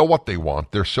even know what they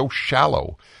want. They're so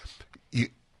shallow.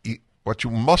 What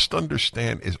you must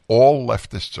understand is all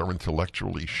leftists are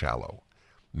intellectually shallow.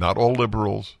 Not all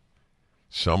liberals.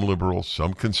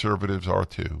 Some conservatives are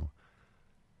too.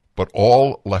 But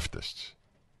all leftists,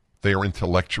 they are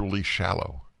intellectually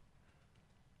shallow.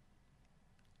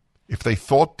 If they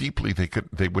thought deeply,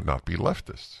 they would not be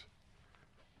leftists.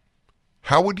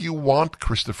 How would you want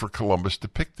Christopher Columbus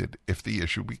depicted if the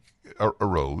issue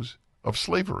arose of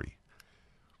slavery?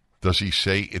 Does he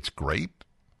say it's great,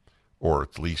 or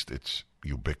at least it's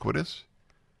ubiquitous,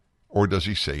 or does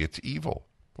he say it's evil?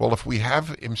 Well, if we have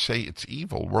him say it's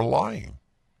evil, we're lying.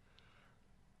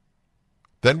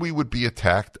 Then we would be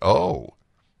attacked. Oh,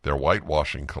 they're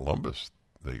whitewashing Columbus.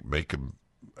 They make him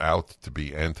out to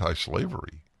be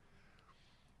anti-slavery.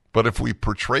 But if we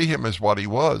portray him as what he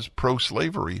was,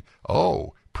 pro-slavery,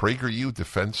 oh, PragerU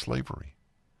defends slavery.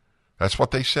 That's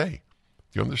what they say.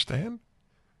 Do you understand?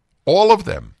 All of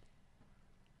them.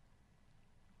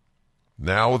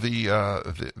 Now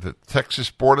the Texas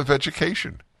Board of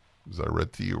Education, as I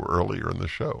read to you earlier in the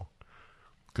show,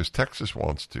 because Texas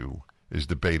is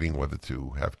debating whether to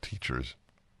have teachers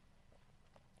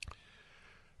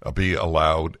be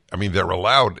allowed. I mean, they're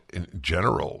allowed in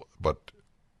general, but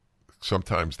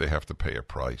sometimes they have to pay a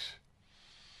price.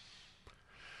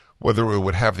 Whether it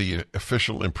would have the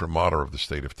official imprimatur of the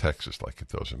state of Texas like it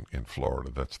does in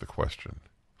Florida, that's the question.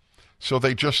 So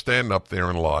they just stand up there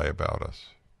and lie about us.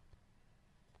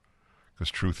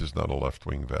 Because truth is not a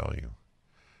left-wing value.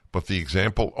 But the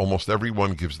example, almost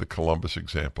everyone gives the Columbus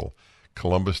example.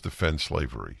 Columbus defends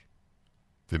slavery.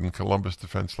 Didn't Columbus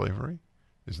defend slavery?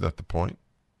 Isn't that the point?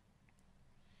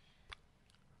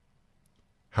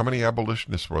 How many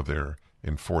abolitionists were there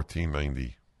in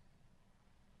 1490?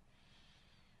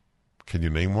 Can you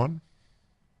name one?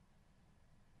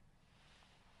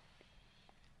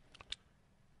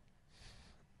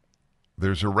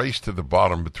 There's a race to the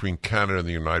bottom between Canada and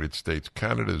the United States.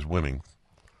 Canada is winning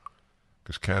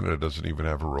because Canada doesn't even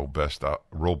have a robust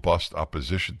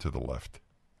opposition to the left.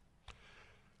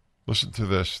 Listen to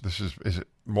this. Is it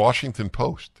Washington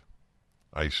Post?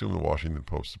 I assume the Washington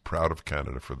Post is proud of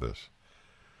Canada for this.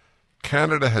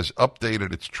 Canada has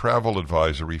updated its travel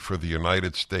advisory for the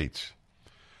United States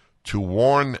to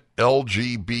warn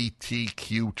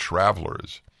LGBTQ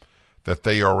travelers that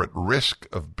they are at risk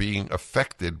of being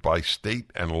affected by state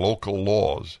and local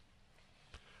laws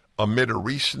amid a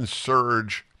recent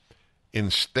surge in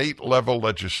state-level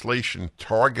legislation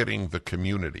targeting the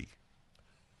community.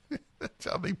 That's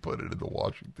how they put it in the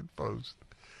Washington Post.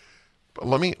 But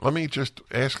let me just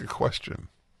ask a question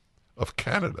of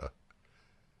Canada.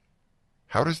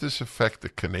 How does this affect a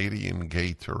Canadian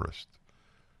gay tourist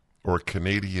or a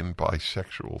Canadian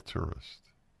bisexual tourist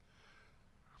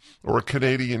or a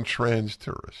Canadian trans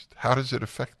tourist? How does it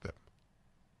affect them?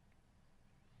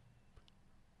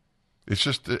 It's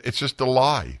just a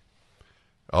lie.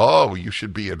 Oh, you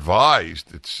should be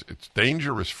advised. It's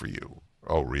dangerous for you.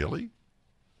 Oh, really?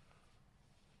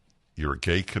 You're a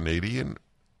gay Canadian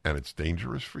and it's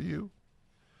dangerous for you?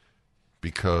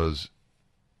 Because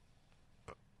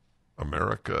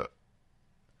America,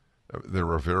 there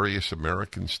are various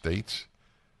American states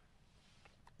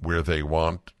where they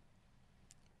want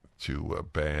to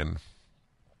ban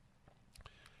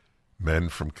men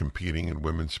from competing in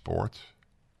women's sports.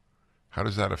 How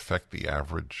does that affect the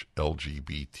average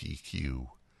LGBTQIA+?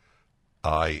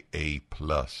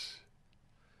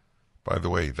 By the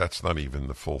way, that's not even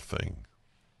the full thing.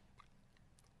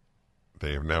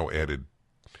 They have now added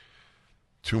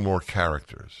 2 more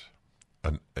characters,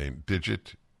 a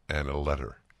digit and a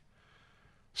letter.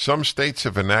 Some states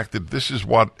have enacted, this is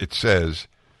what it says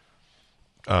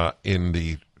in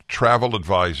the travel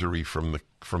advisory from the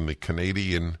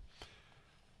Canadian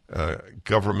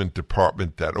government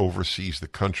department that oversees the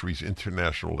country's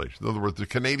international relations. In other words, the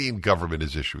Canadian government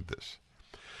has issued this.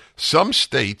 Some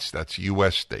states, that's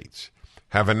U.S. states,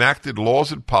 have enacted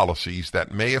laws and policies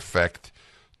that may affect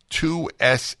 2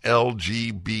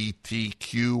 LGBTQIA+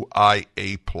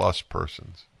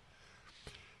 persons.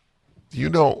 Do you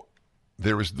know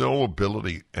there is no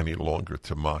ability any longer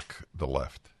to mock the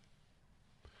left?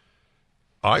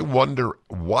 I wonder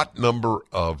what number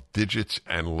of digits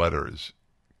and letters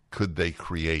could they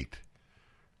create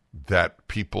that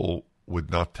people would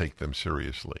not take them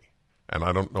seriously. And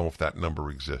I don't know if that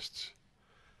number exists.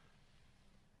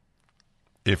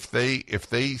 If they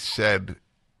said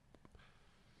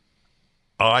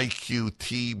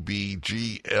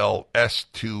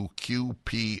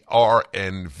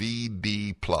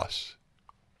IQTBGLS2QPRNVD+,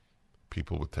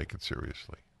 people would take it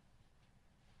seriously.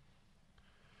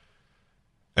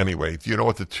 Anyway, do you know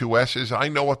what the 2S is? I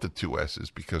know what the 2S is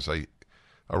because I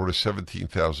wrote a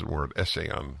 17,000-word essay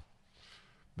on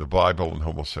the Bible and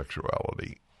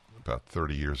homosexuality about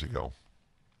 30 years ago.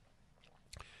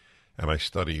 And I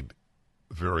studied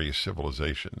various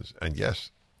civilizations. And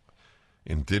yes,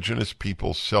 indigenous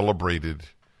people celebrated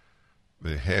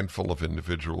the handful of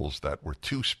individuals that were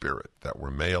two-spirit, that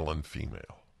were male and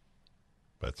female.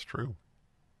 That's true.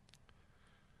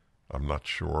 I'm not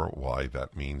sure why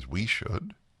that means we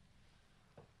should,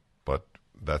 but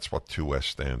that's what 2S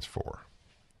stands for.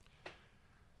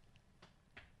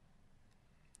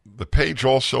 The page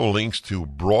also links to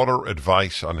broader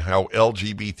advice on how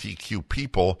LGBTQ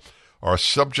people are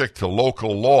subject to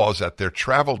local laws at their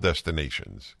travel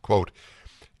destinations. Quote,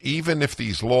 even if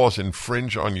these laws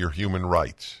infringe on your human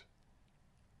rights.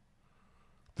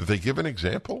 Did they give an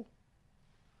example?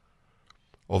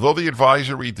 Although the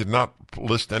advisory did not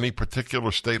list any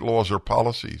particular state laws or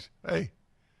policies. Hey,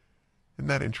 isn't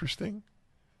that interesting?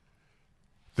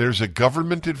 There's a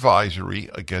government advisory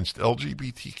against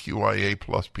LGBTQIA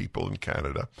plus people in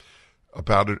Canada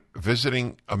about it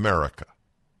visiting America.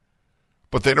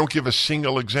 But they don't give a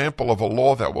single example of a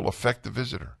law that will affect the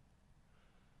visitor.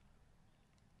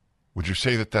 Would you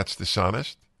say that that's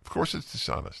dishonest? Of course it's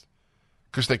dishonest,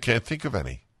 because they can't think of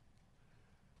any.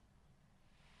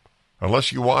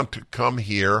 Unless you want to come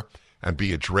here and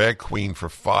be a drag queen for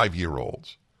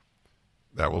 5-year-olds,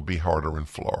 that will be harder in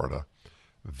Florida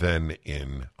than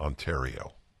in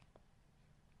Ontario.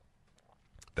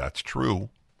 That's true.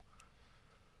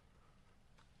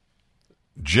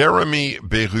 Jeremy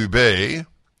Berube,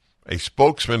 a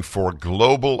spokesman for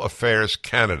Global Affairs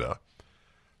Canada,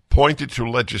 pointed to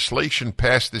legislation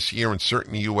passed this year in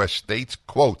certain U.S. states,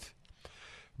 quote,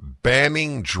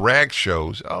 banning drag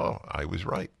shows, oh, I was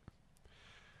right,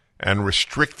 and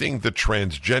restricting the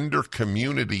transgender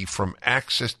community from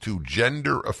access to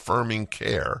gender-affirming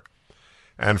care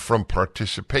and from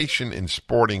participation in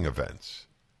sporting events.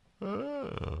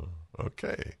 Oh,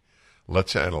 okay.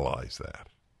 Let's analyze that.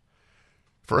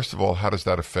 First of all, how does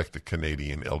that affect the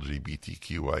Canadian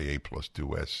LGBTQIA plus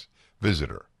 2S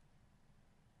visitor?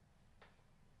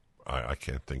 I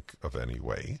can't think of any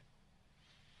way.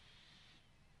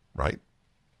 Right?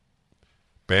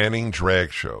 Banning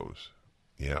drag shows.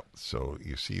 Yeah, so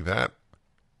you see that?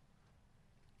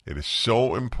 It is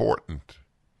so important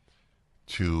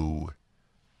to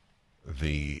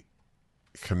the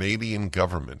Canadian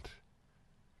government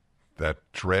that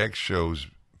drag shows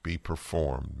be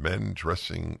performed, men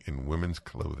dressing in women's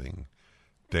clothing,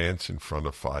 dance in front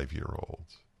of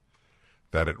 5-year-olds,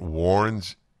 that it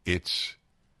warns its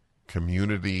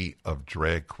community of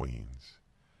drag queens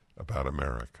about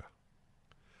America.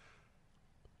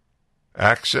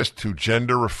 Access to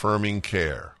gender-affirming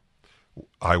care.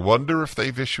 I wonder if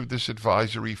they've issued this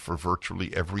advisory for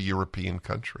virtually every European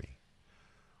country.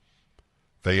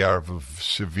 They have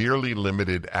severely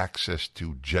limited access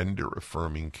to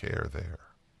gender-affirming care there.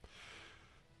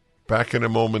 Back in a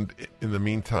moment. In the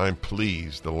meantime,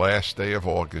 please, the last day of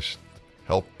August,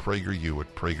 help PragerU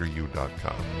at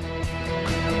PragerU.com.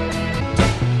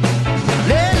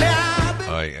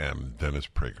 I am Dennis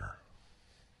Prager.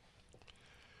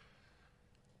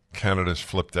 Canada's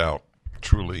flipped out,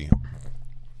 truly,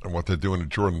 on what they're doing to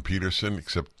Jordan Peterson,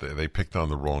 except they picked on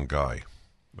the wrong guy.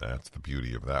 That's the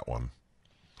beauty of that one.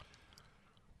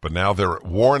 But now they're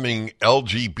warning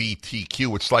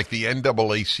LGBTQ. It's like the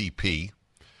NAACP,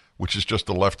 which is just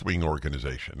a left-wing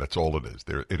organization. That's all it is.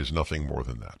 It is nothing more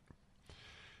than that.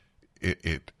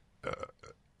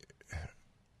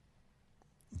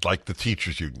 Like the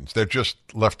teachers' unions, they're just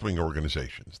left-wing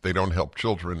organizations. They don't help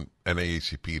children.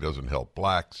 NAACP doesn't help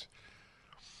blacks.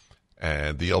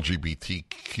 And the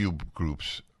LGBTQ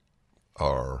groups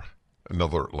are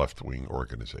another left-wing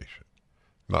organization.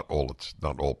 Not all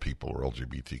people are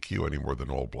LGBTQ any more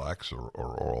than all blacks or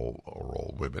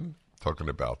all women. I'm talking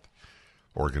about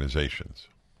organizations.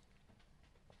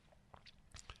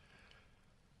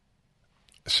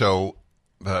 So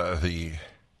the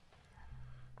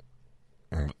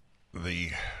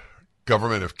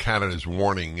government of Canada is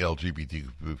warning LGBT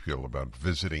people about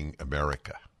visiting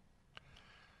America.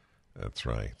 That's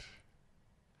right.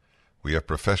 We have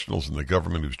professionals in the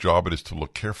government whose job it is to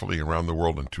look carefully around the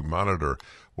world and to monitor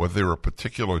whether there are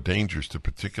particular dangers to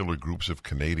particular groups of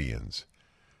Canadians.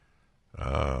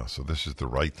 So this is the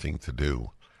right thing to do.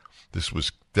 This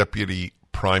was Deputy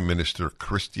Prime Minister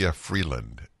Chrystia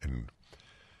Freeland,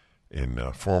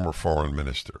 former foreign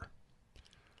minister.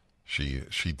 She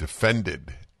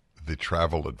defended the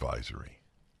travel advisory.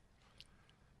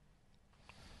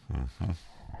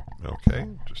 Okay,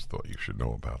 just thought you should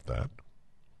know about that.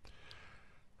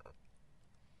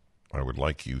 I would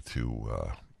like you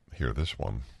to hear this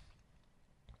one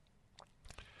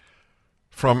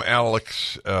from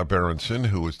Alex Berenson,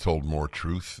 who has told more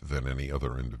truth than any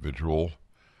other individual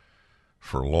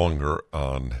for longer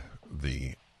on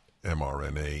the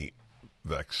mRNA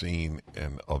vaccine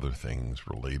and other things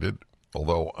related.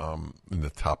 Although in the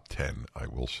top 10, I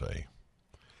will say,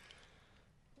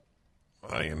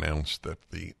 I announced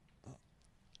that the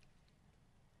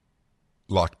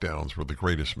lockdowns were the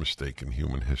greatest mistake in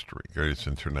human history, greatest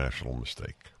international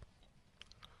mistake.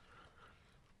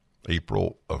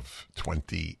 April of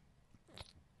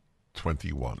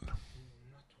 2021.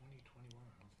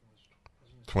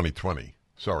 2020.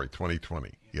 Sorry,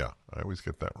 2020. Yeah, I always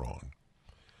get that wrong.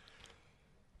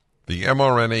 The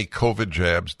mRNA COVID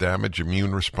jabs damage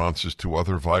immune responses to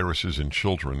other viruses in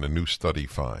children, a new study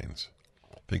finds.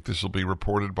 Think this will be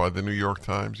reported by the New York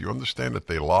Times? You understand that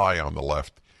they lie on the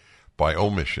left by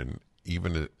omission,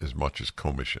 even as much as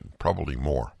commission, probably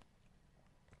more.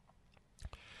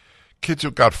 Kids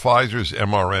who got Pfizer's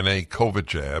mRNA COVID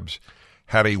jabs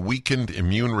had a weakened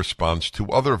immune response to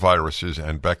other viruses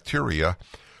and bacteria,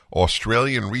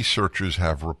 Australian researchers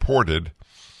have reported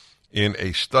in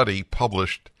a study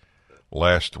published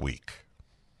last week.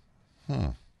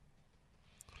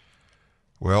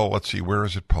 Well, let's see, where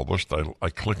is it published? I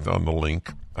clicked on the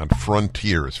link on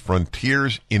Frontiers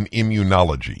in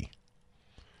Immunology.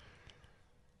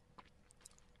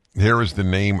 Here is the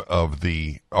name of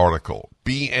the article.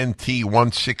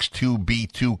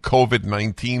 BNT162b2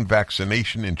 COVID-19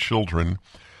 vaccination in children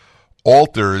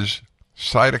alters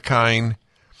cytokine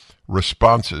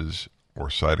responses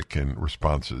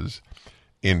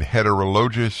in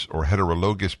heterologous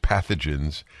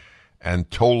pathogens and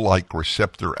toll-like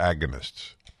receptor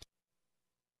agonists.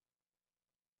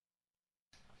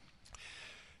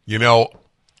 You know,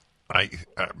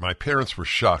 my parents were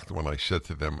shocked when I said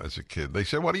to them as a kid, they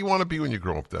said, "What do you want to be when you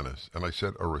grow up, Dennis?" And I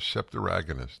said, "A receptor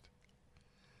agonist."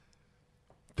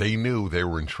 They knew they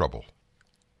were in trouble.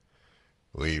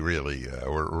 We really,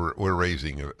 we're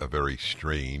raising a very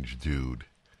strange dude.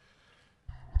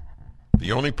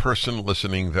 The only person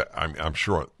listening that I'm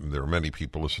sure there are many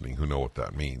people listening who know what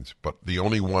that means, but the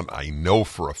only one I know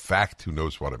for a fact who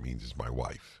knows what it means is my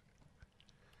wife.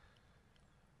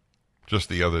 Just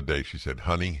the other day, she said,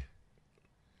 "Honey,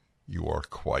 you are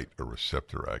quite a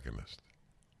receptor agonist."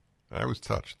 I was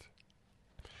touched.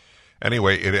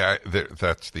 Anyway,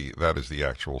 that is the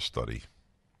actual study.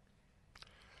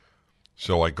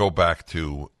 So I go back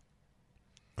to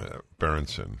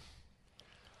Berenson.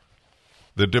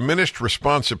 The diminished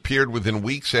response appeared within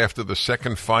weeks after the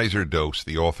second Pfizer dose,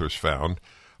 the authors found.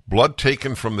 Blood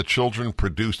taken from the children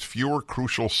produced fewer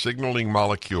crucial signaling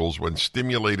molecules when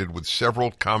stimulated with several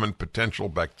common potential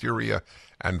bacteria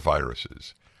and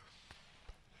viruses.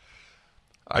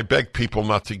 I beg people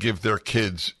not to give their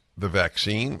kids the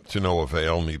vaccine, to no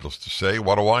avail, needless to say.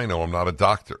 What do I know? I'm not a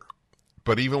doctor.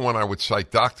 But even when I would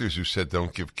cite doctors who said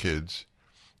don't give kids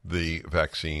the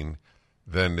vaccine,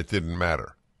 then it didn't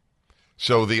matter.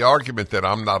 So the argument that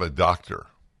I'm not a doctor,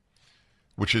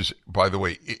 which is, by the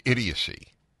way, idiocy,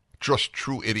 just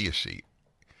true idiocy.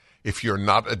 If you're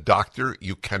not a doctor,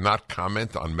 you cannot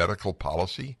comment on medical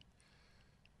policy?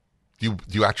 Do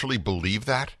you actually believe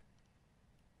that?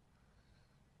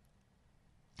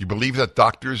 Do you believe that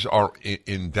doctors are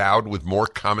endowed with more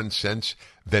common sense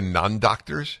than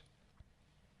non-doctors?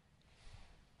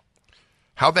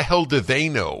 How the hell do they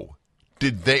know?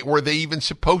 Were they even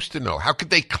supposed to know? How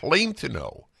could they claim to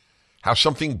know how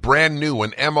something brand new,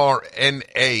 an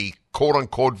mRNA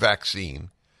quote-unquote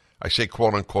vaccine, I say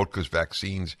quote-unquote because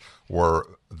vaccines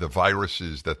were the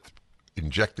viruses that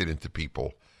injected into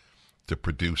people to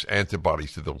produce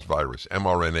antibodies to those viruses.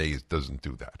 mRNA doesn't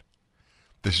do that.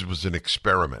 This was an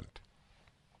experiment.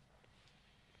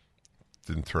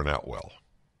 Didn't turn out well,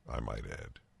 I might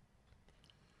add.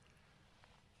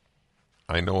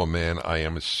 I know a man, I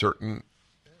am as certain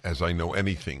as I know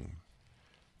anything,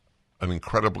 an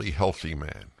incredibly healthy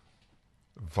man,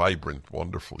 vibrant,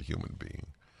 wonderful human being,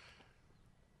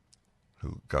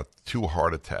 who got 2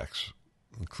 heart attacks,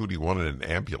 including one in an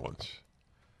ambulance,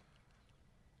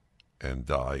 and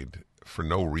died for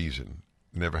no reason,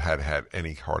 never had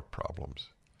any heart problems,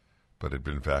 but had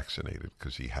been vaccinated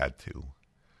because he had to.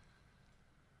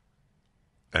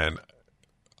 And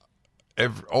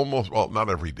not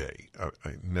every day,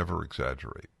 I never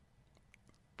exaggerate,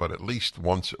 but at least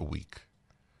once a week,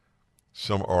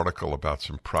 some article about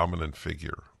some prominent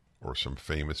figure or some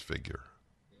famous figure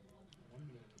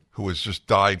who has just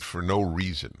died for no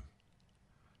reason.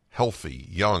 Healthy,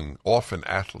 young, often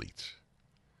athletes.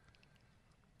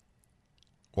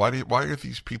 Why are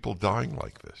these people dying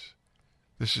like this?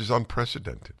 This is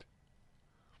unprecedented.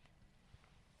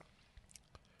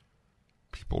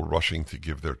 People rushing to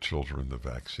give their children the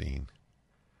vaccine.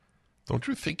 Don't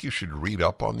you think you should read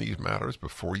up on these matters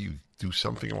before you do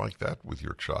something like that with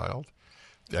your child?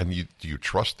 And do you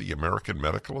trust the American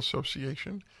Medical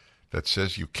Association that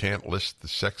says you can't list the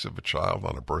sex of a child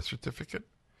on a birth certificate?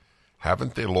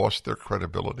 Haven't they lost their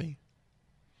credibility?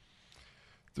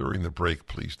 During the break,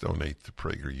 please donate to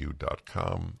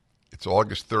PragerU.com. It's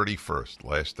August 31st,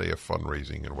 last day of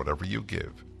fundraising, and whatever you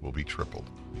give will be tripled.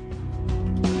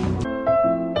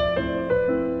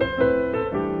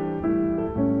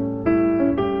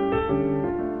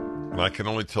 And I can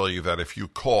only tell you that if you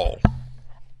call,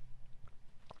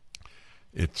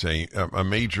 it's a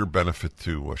major benefit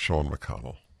to Sean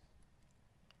McConnell,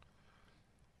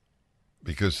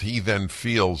 because he then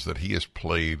feels that he has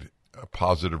played a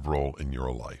positive role in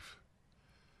your life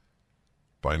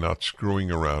by not screwing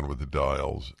around with the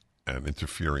dials and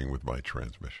interfering with my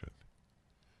transmission.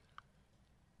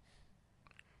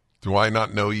 Do I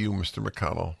not know you, Mr.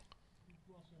 McConnell?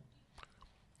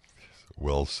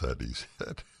 Well said, he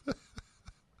said.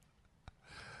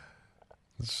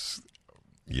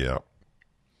 Yeah.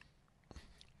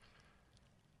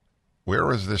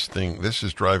 Where is this thing? This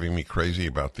is driving me crazy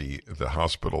about the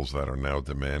hospitals that are now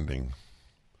demanding.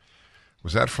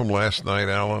 Was that from last night,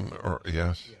 Alan? Or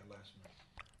yes? Yeah, last night.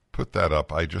 Put that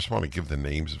up. I just want to give the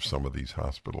names of some of these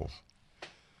hospitals.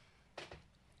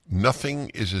 Nothing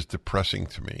is as depressing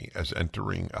to me as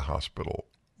entering a hospital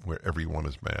where everyone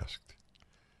is masked.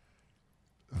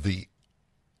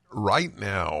 Right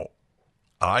now,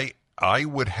 I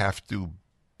would have to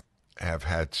have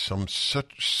had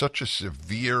such a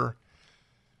severe,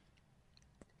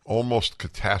 almost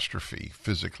catastrophe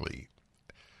physically,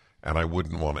 and I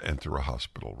wouldn't want to enter a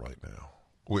hospital right now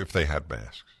if they had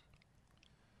masks.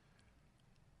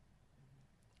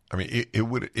 I mean,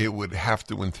 it would have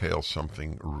to entail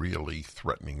something really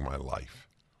threatening my life.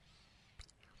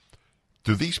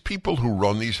 Do these people who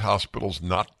run these hospitals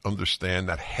not understand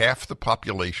that half the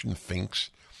population thinks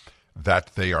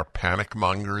that they are panic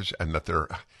mongers and that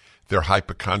they're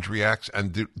hypochondriacs?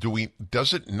 And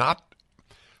does it not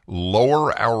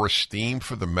lower our esteem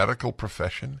for the medical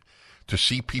profession to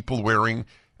see people wearing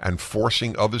and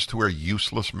forcing others to wear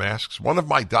useless masks. One of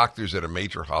my doctors at a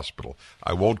major hospital,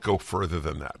 I won't go further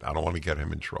than that. I don't want to get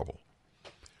him in trouble.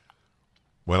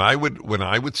 When I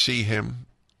would see him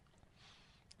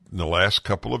in the last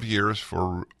couple of years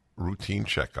for routine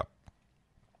checkup,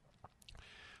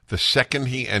 the second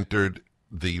he entered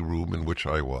the room in which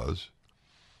I was,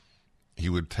 he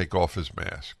would take off his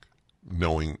mask,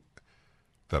 knowing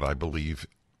that I believe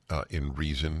in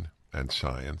reason and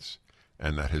science,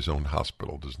 and that his own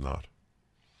hospital does not.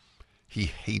 He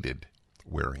hated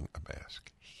wearing a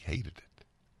mask. He hated it.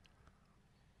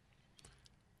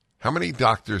 How many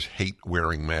doctors hate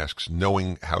wearing masks,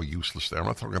 knowing how useless they are? I'm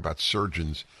not talking about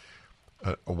surgeons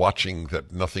watching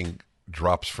that nothing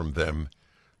drops from them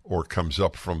or comes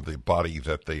up from the body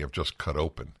that they have just cut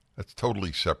open. That's a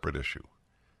totally separate issue.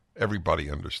 Everybody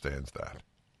understands that.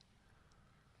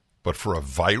 But for a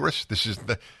virus,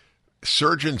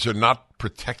 surgeons are not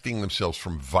protecting themselves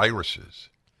from viruses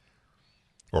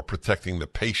or protecting the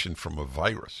patient from a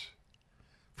virus,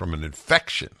 from an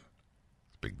infection.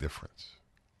 Big difference.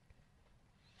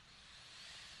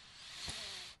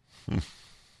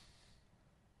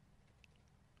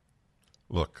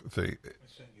 Look,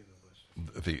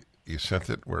 you sent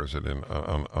it. Where is it?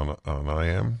 On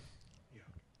IM? Yeah.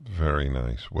 Very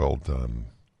nice. Well done.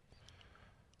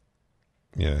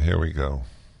 Yeah, here we go.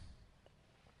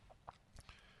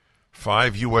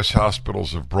 5 U.S.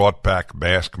 hospitals have brought back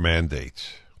mask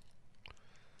mandates.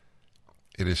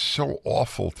 It is so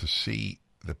awful to see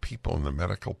the people in the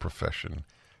medical profession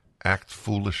act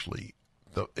foolishly.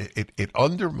 It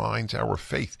undermines our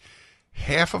faith.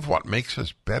 Half of what makes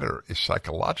us better is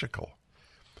psychological.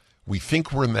 We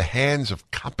think we're in the hands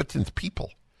of competent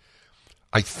people.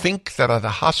 I think that the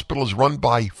hospital is run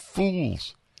by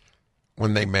fools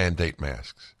when they mandate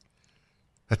masks.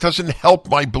 That doesn't help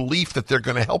my belief that they're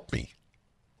going to help me.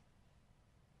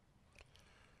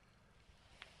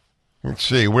 Let's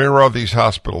see, where are these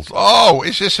hospitals? Oh,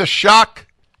 is this a shock?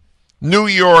 New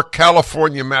York,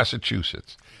 California,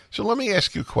 Massachusetts. So let me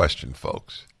ask you a question,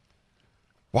 folks.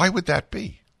 Why would that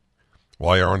be?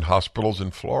 Why aren't hospitals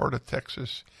in Florida,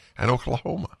 Texas, and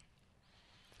Oklahoma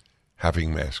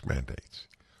having mask mandates?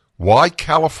 Why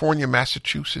California,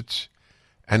 Massachusetts,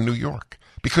 and New York?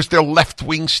 Because they're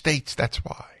left-wing states, that's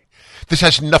why. This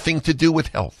has nothing to do with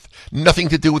health, nothing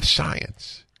to do with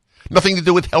science, nothing to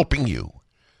do with helping you.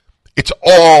 It's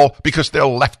all because they're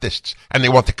leftists and they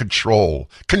want to control.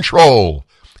 Control.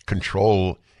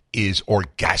 Control is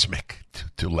orgasmic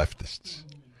to leftists.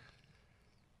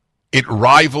 It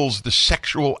rivals the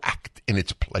sexual act in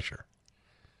its pleasure.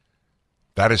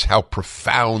 That is how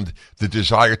profound the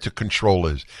desire to control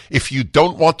is. If you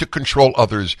don't want to control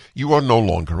others, you are no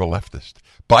longer a leftist.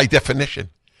 By definition,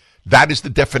 that is the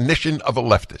definition of a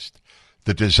leftist.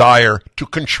 The desire to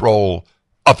control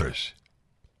others.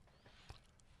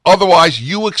 Otherwise,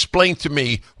 you explain to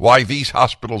me why these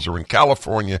hospitals are in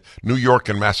California, New York,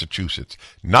 and Massachusetts,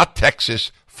 not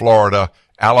Texas, Florida,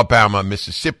 Alabama,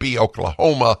 Mississippi,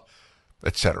 Oklahoma,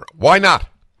 etc. Why not?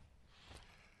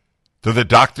 Do the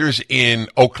doctors in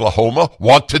Oklahoma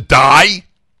want to die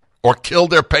or kill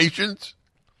their patients?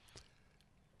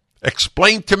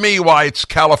 Explain to me why it's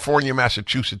California,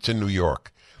 Massachusetts, and New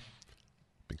York.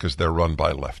 Because they're run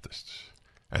by leftists,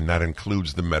 and that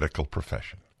includes the medical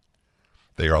profession.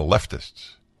 They are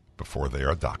leftists before they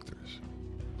are doctors.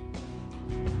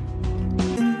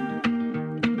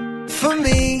 For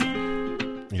me.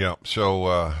 Yeah,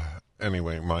 so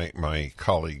anyway, my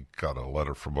colleague got a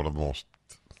letter from one of the most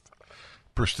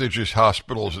prestigious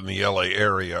hospitals in the LA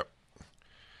area.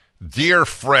 Dear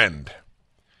friend,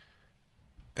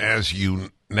 as you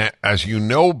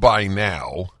know by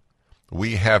now,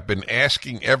 we have been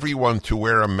asking everyone to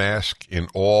wear a mask in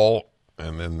all,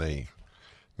 and then they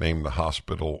name the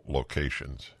hospital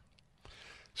locations.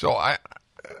 So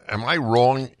am I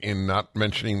wrong in not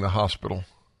mentioning the hospital?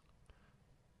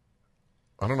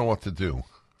 I don't know what to do.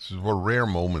 This is a rare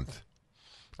moment.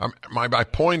 My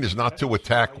point is not to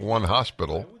attack one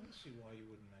hospital.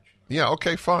 Yeah,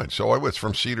 okay, fine. So it's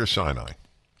from Cedars-Sinai.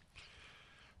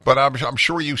 But I'm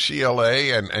sure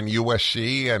UCLA and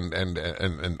USC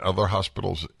and other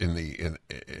hospitals in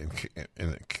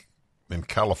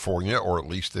California, or at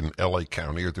least in LA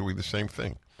County, are doing the same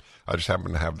thing. I just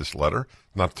happen to have this letter,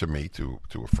 not to me, to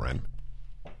a friend.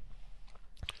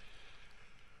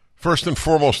 First and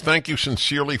foremost, thank you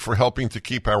sincerely for helping to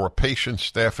keep our patients,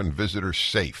 staff, and visitors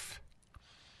safe.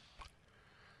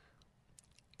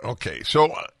 Okay,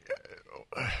 so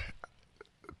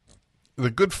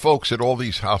the good folks at all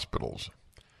these hospitals,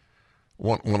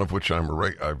 one of which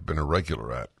I've been a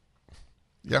regular at,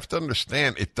 you have to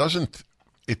understand it doesn't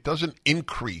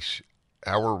increase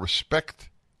our respect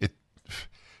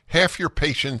half your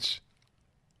patients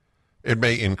it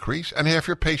may increase, and half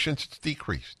your patients it's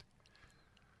decreased.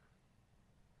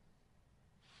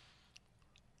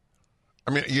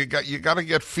 I mean, you got to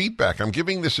get feedback. I'm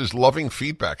giving this as loving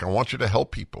feedback. I want you to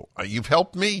help people. You've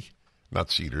helped me, not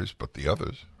Cedars, but the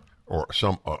others, or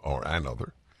some, or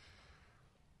another.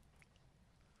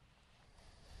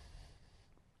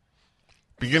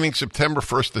 Beginning September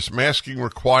 1st, this masking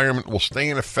requirement will stay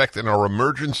in effect in our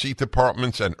emergency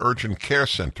departments and urgent care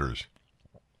centers.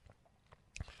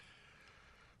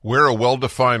 Wear a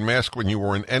well-defined mask when you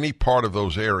are in any part of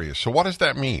those areas. So what does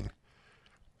that mean?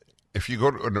 If you go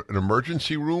to an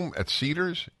emergency room at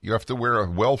Cedars, you have to wear a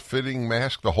well-fitting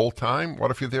mask the whole time?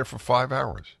 What if you're there for 5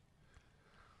 hours?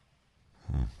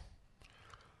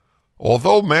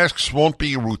 Although masks won't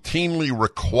be routinely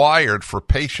required for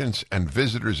patients and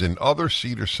visitors in other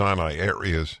Cedars-Sinai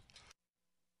areas,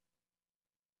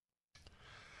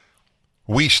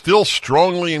 we still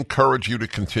strongly encourage you to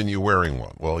continue wearing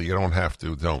one. Well, you don't have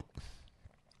to, don't.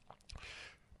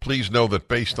 Please know that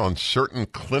based on certain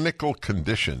clinical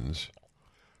conditions,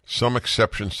 some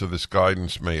exceptions to this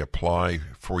guidance may apply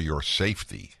for your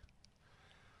safety.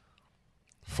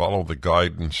 Follow the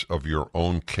guidance of your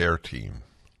own care team.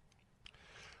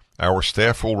 Our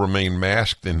staff will remain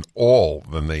masked in all,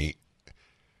 then they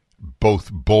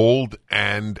both bold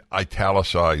and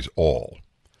italicize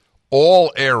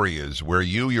all areas where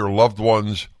you, your loved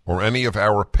ones, or any of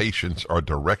our patients are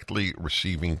directly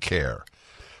receiving care,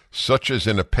 such as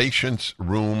in a patient's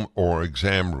room or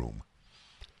exam room.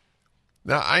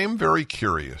 Now, I am very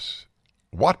curious.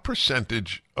 What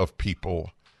percentage of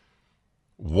people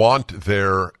want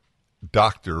their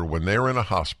doctor, when they're in a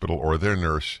hospital, or their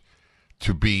nurse,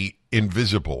 to be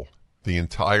invisible the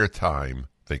entire time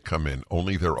they come in?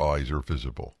 Only their eyes are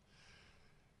visible.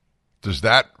 Does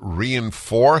that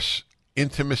reinforce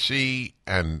intimacy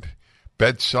and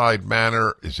bedside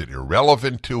manner? Is it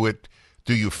irrelevant to it?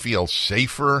 Do you feel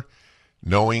safer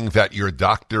knowing that your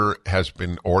doctor has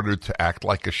been ordered to act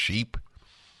like a sheep?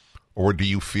 Or do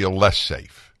you feel less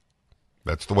safe?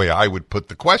 That's the way I would put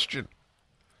the question.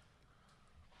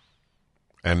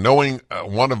 And knowing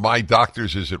one of my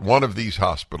doctors is at one of these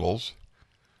hospitals,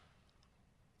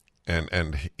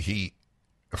 and he,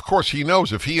 of course, he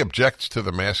knows if he objects to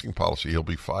the masking policy, he'll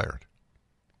be fired.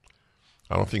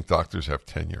 I don't think doctors have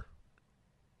tenure.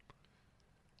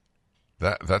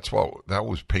 That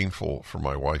was painful for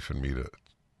my wife and me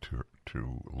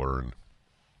to learn.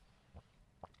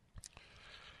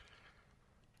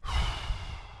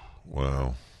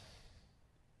 Wow.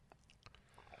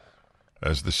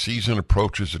 As the season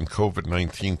approaches and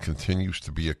COVID-19 continues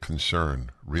to be a concern.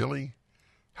 Really?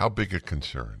 How big a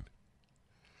concern?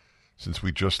 Since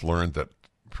we just learned that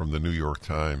from the New York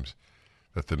Times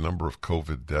that the number of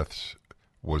COVID deaths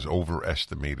was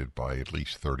overestimated by at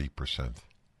least 30%.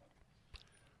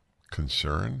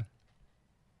 Concern?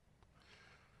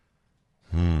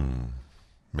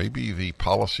 Maybe the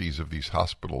policies of these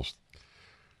hospitals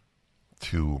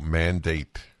to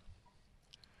mandate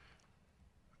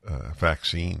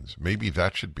vaccines, maybe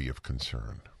that should be of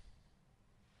concern.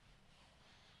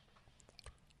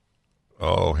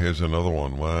 Oh, here's another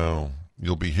one. Wow.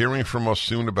 You'll be hearing from us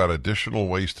soon about additional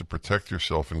ways to protect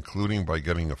yourself, including by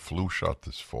getting a flu shot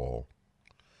this fall.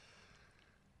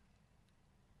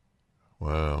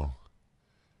 Wow.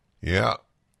 Yeah,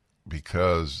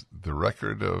 because the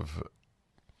record of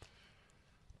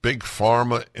big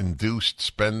pharma-induced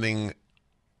spending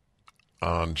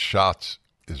on shots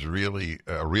is really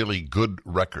a really good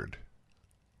record.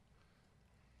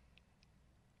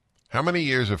 How many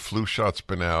years have flu shots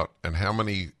been out, and how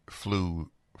many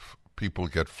people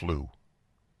get flu?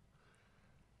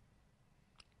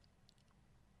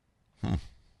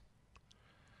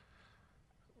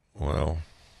 Well,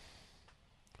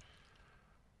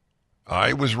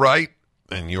 I was right,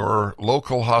 and your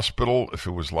local hospital, if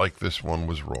it was like this one,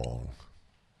 was wrong.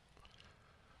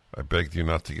 I begged you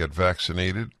not to get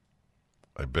vaccinated.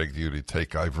 I begged you to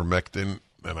take ivermectin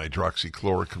and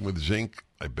hydroxychloroquine with zinc.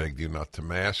 I begged you not to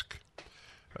mask.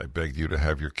 I begged you to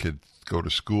have your kids go to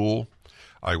school.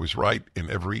 I was right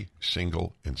in every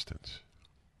single instance.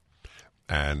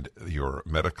 And your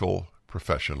medical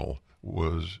professional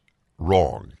was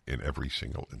wrong in every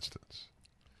single instance.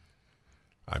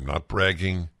 I'm not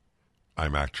bragging.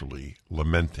 I'm actually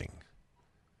lamenting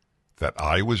that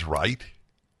I was right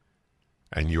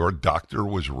and your doctor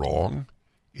was wrong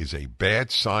is a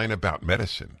bad sign about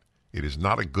medicine. It is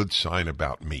not a good sign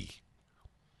about me.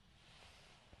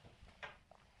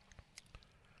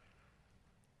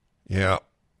 Yeah,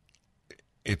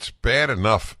 it's bad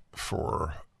enough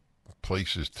for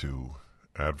places to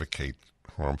advocate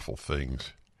harmful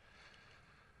things.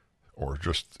 or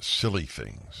just silly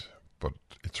things. But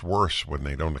it's worse when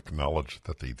they don't acknowledge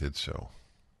that they did so.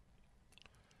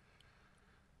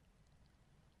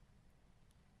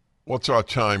 What's our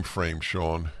time frame,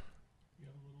 Sean?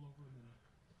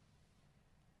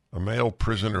 A male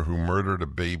prisoner who murdered a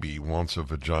baby wants a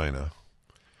vagina.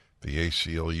 The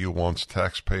ACLU wants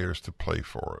taxpayers to pay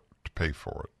for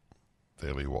it.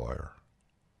 Daily Wire.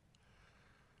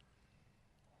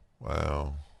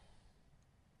 Wow.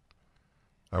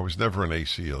 I was never an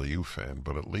ACLU fan,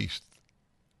 but at least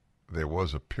there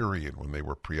was a period when they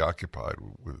were preoccupied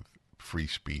with free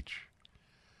speech.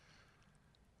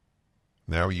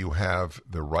 Now you have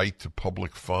the right to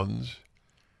public funds.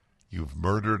 You've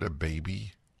murdered a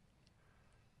baby,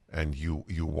 and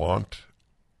you want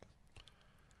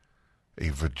a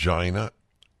vagina,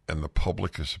 and the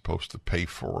public is supposed to pay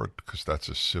for it because that's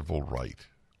a civil right.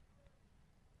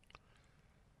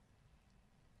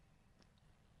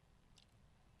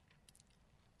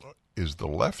 Is the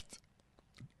left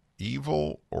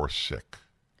evil or sick?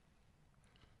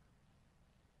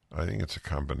 I think it's a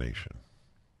combination.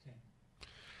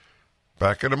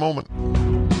 Back in a moment.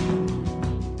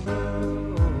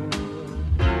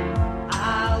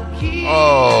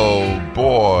 Oh,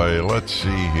 boy. Let's see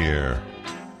here.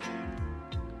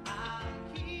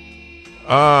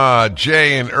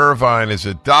 Jay in Irvine is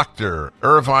a doctor.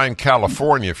 Irvine,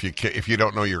 California, if you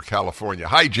don't know you're California.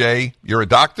 Hi, Jay. You're a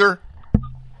doctor?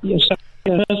 Yes.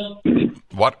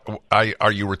 What?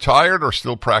 Are you retired or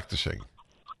still practicing?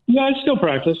 Yeah, I still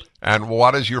practice. And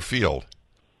what is your field?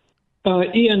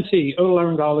 ENT,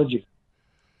 otolaryngology.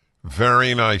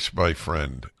 Very nice, my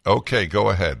friend. Okay, go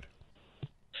ahead.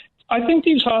 I think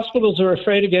these hospitals are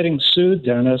afraid of getting sued,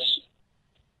 Dennis.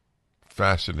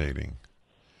 Fascinating.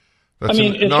 That's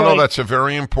that's a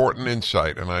very important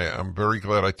insight, and I'm very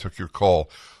glad I took your call.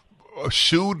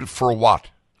 Sued for what?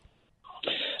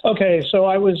 Okay, so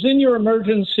I was in your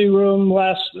emergency room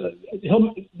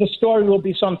the story will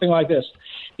be something like this.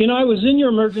 I was in your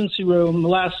emergency room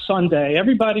last Sunday.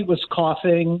 Everybody was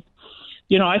coughing.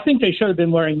 I think they should have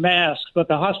been wearing masks, but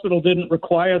the hospital didn't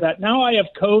require that. Now I have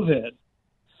COVID.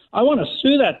 I want to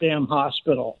sue that damn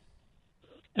hospital.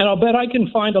 And I'll bet I can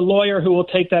find a lawyer who will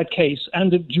take that case.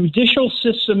 And the judicial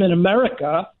system in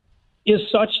America is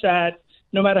such that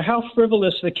no matter how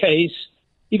frivolous the case,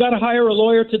 you got to hire a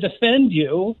lawyer to defend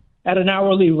you at an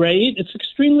hourly rate. It's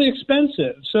extremely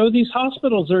expensive. So these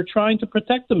hospitals are trying to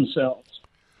protect themselves.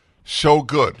 So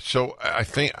good. So I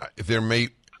think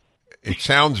it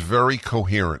sounds very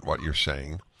coherent what you're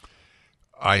saying.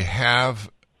 I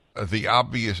have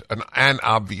an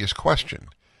obvious question.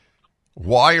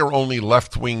 Why are only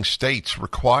left-wing states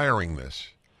requiring this?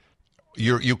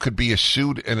 You could be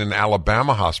sued in an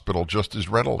Alabama hospital just as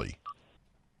readily.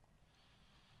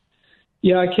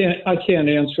 Yeah, I can't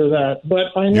answer that,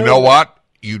 but I know. You know what?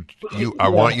 I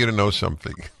want you to know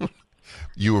something.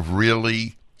 You have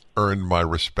really earned my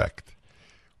respect.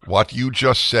 What you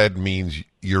just said means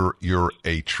you're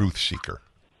a truth seeker.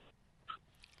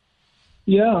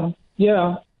 Yeah.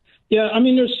 I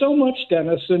mean, there's so much,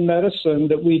 Dennis, in medicine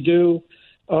that we do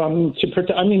to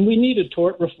protect. I mean, we needed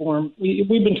tort reform. We've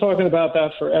been talking about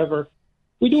that forever.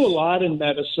 We do a lot in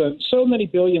medicine. So many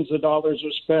billions of dollars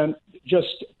are spent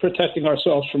just protecting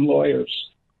ourselves from lawyers.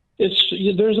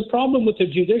 There's a problem with the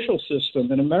judicial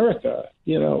system in America.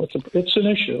 It's an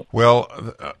issue. Well,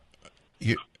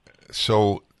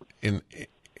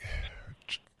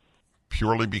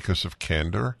 purely because of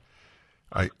candor,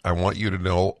 I want you to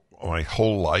know my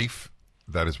whole life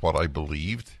that is what I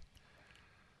believed.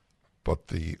 But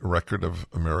the record of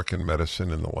American medicine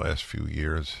in the last few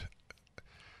years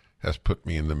has put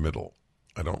me in the middle.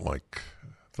 I don't like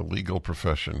the legal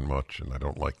profession much, and I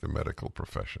don't like the medical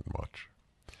profession much.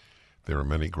 There are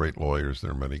many great lawyers.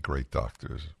 There are many great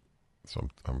doctors. So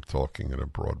I'm talking in a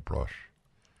broad brush.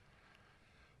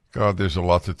 God, there's a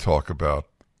lot to talk about.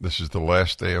 This is the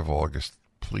last day of August.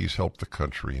 Please help the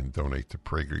country and donate to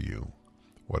PragerU.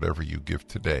 Whatever you give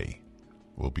today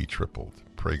will be tripled.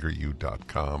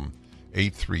 PragerU.com,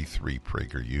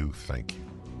 833-PragerU. Thank you.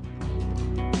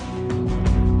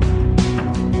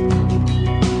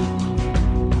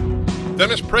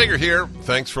 Dennis Prager here.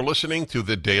 Thanks for listening to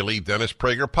the Daily Dennis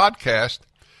Prager Podcast.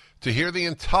 To hear the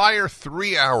entire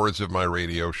 3 hours of my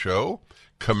radio show,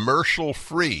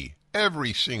 commercial-free,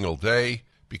 every single day,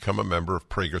 become a member of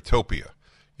Pragertopia.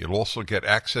 You'll also get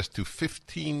access to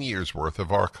 15 years' worth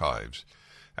of archives,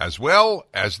 as well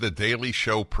as the daily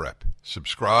show prep.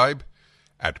 Subscribe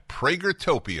at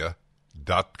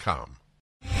PragerTopia.com.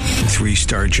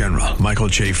 3-star general Michael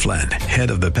J. Flynn,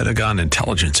 head of the Pentagon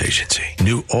Intelligence Agency,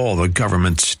 knew all the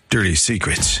government's dirty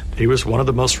secrets. He was one of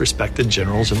the most respected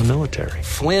generals in the military.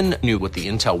 Flynn knew what the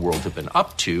intel world had been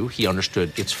up to. He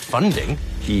understood its funding.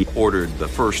 He ordered the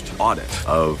first audit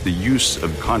of the use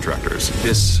of contractors.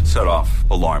 This set off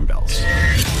alarm bells.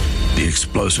 The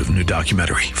explosive new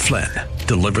documentary, Flynn,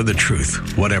 Deliver the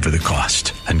Truth, Whatever the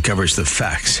Cost, uncovers the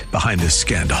facts behind this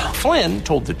scandal. Flynn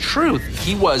told the truth.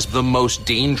 He was the most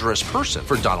dangerous person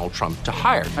for Donald Trump to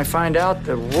hire. I find out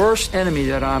the worst enemy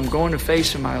that I'm going to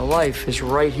face in my life is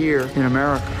right here in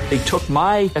America. They took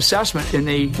my assessment and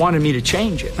they wanted me to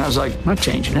change it. And I was like, I'm not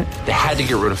changing it. They had to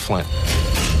get rid of Flynn.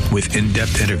 With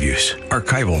in-depth interviews,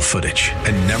 archival footage,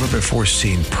 and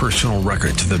never-before-seen personal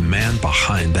records of the man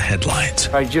behind the headlines.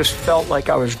 I just felt like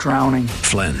I was drowning.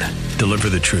 Flynn, Deliver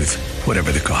the Truth,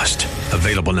 Whatever the Cost.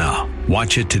 Available now.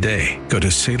 Watch it today. Go to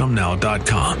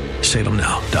salemnow.com.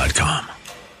 salemnow.com.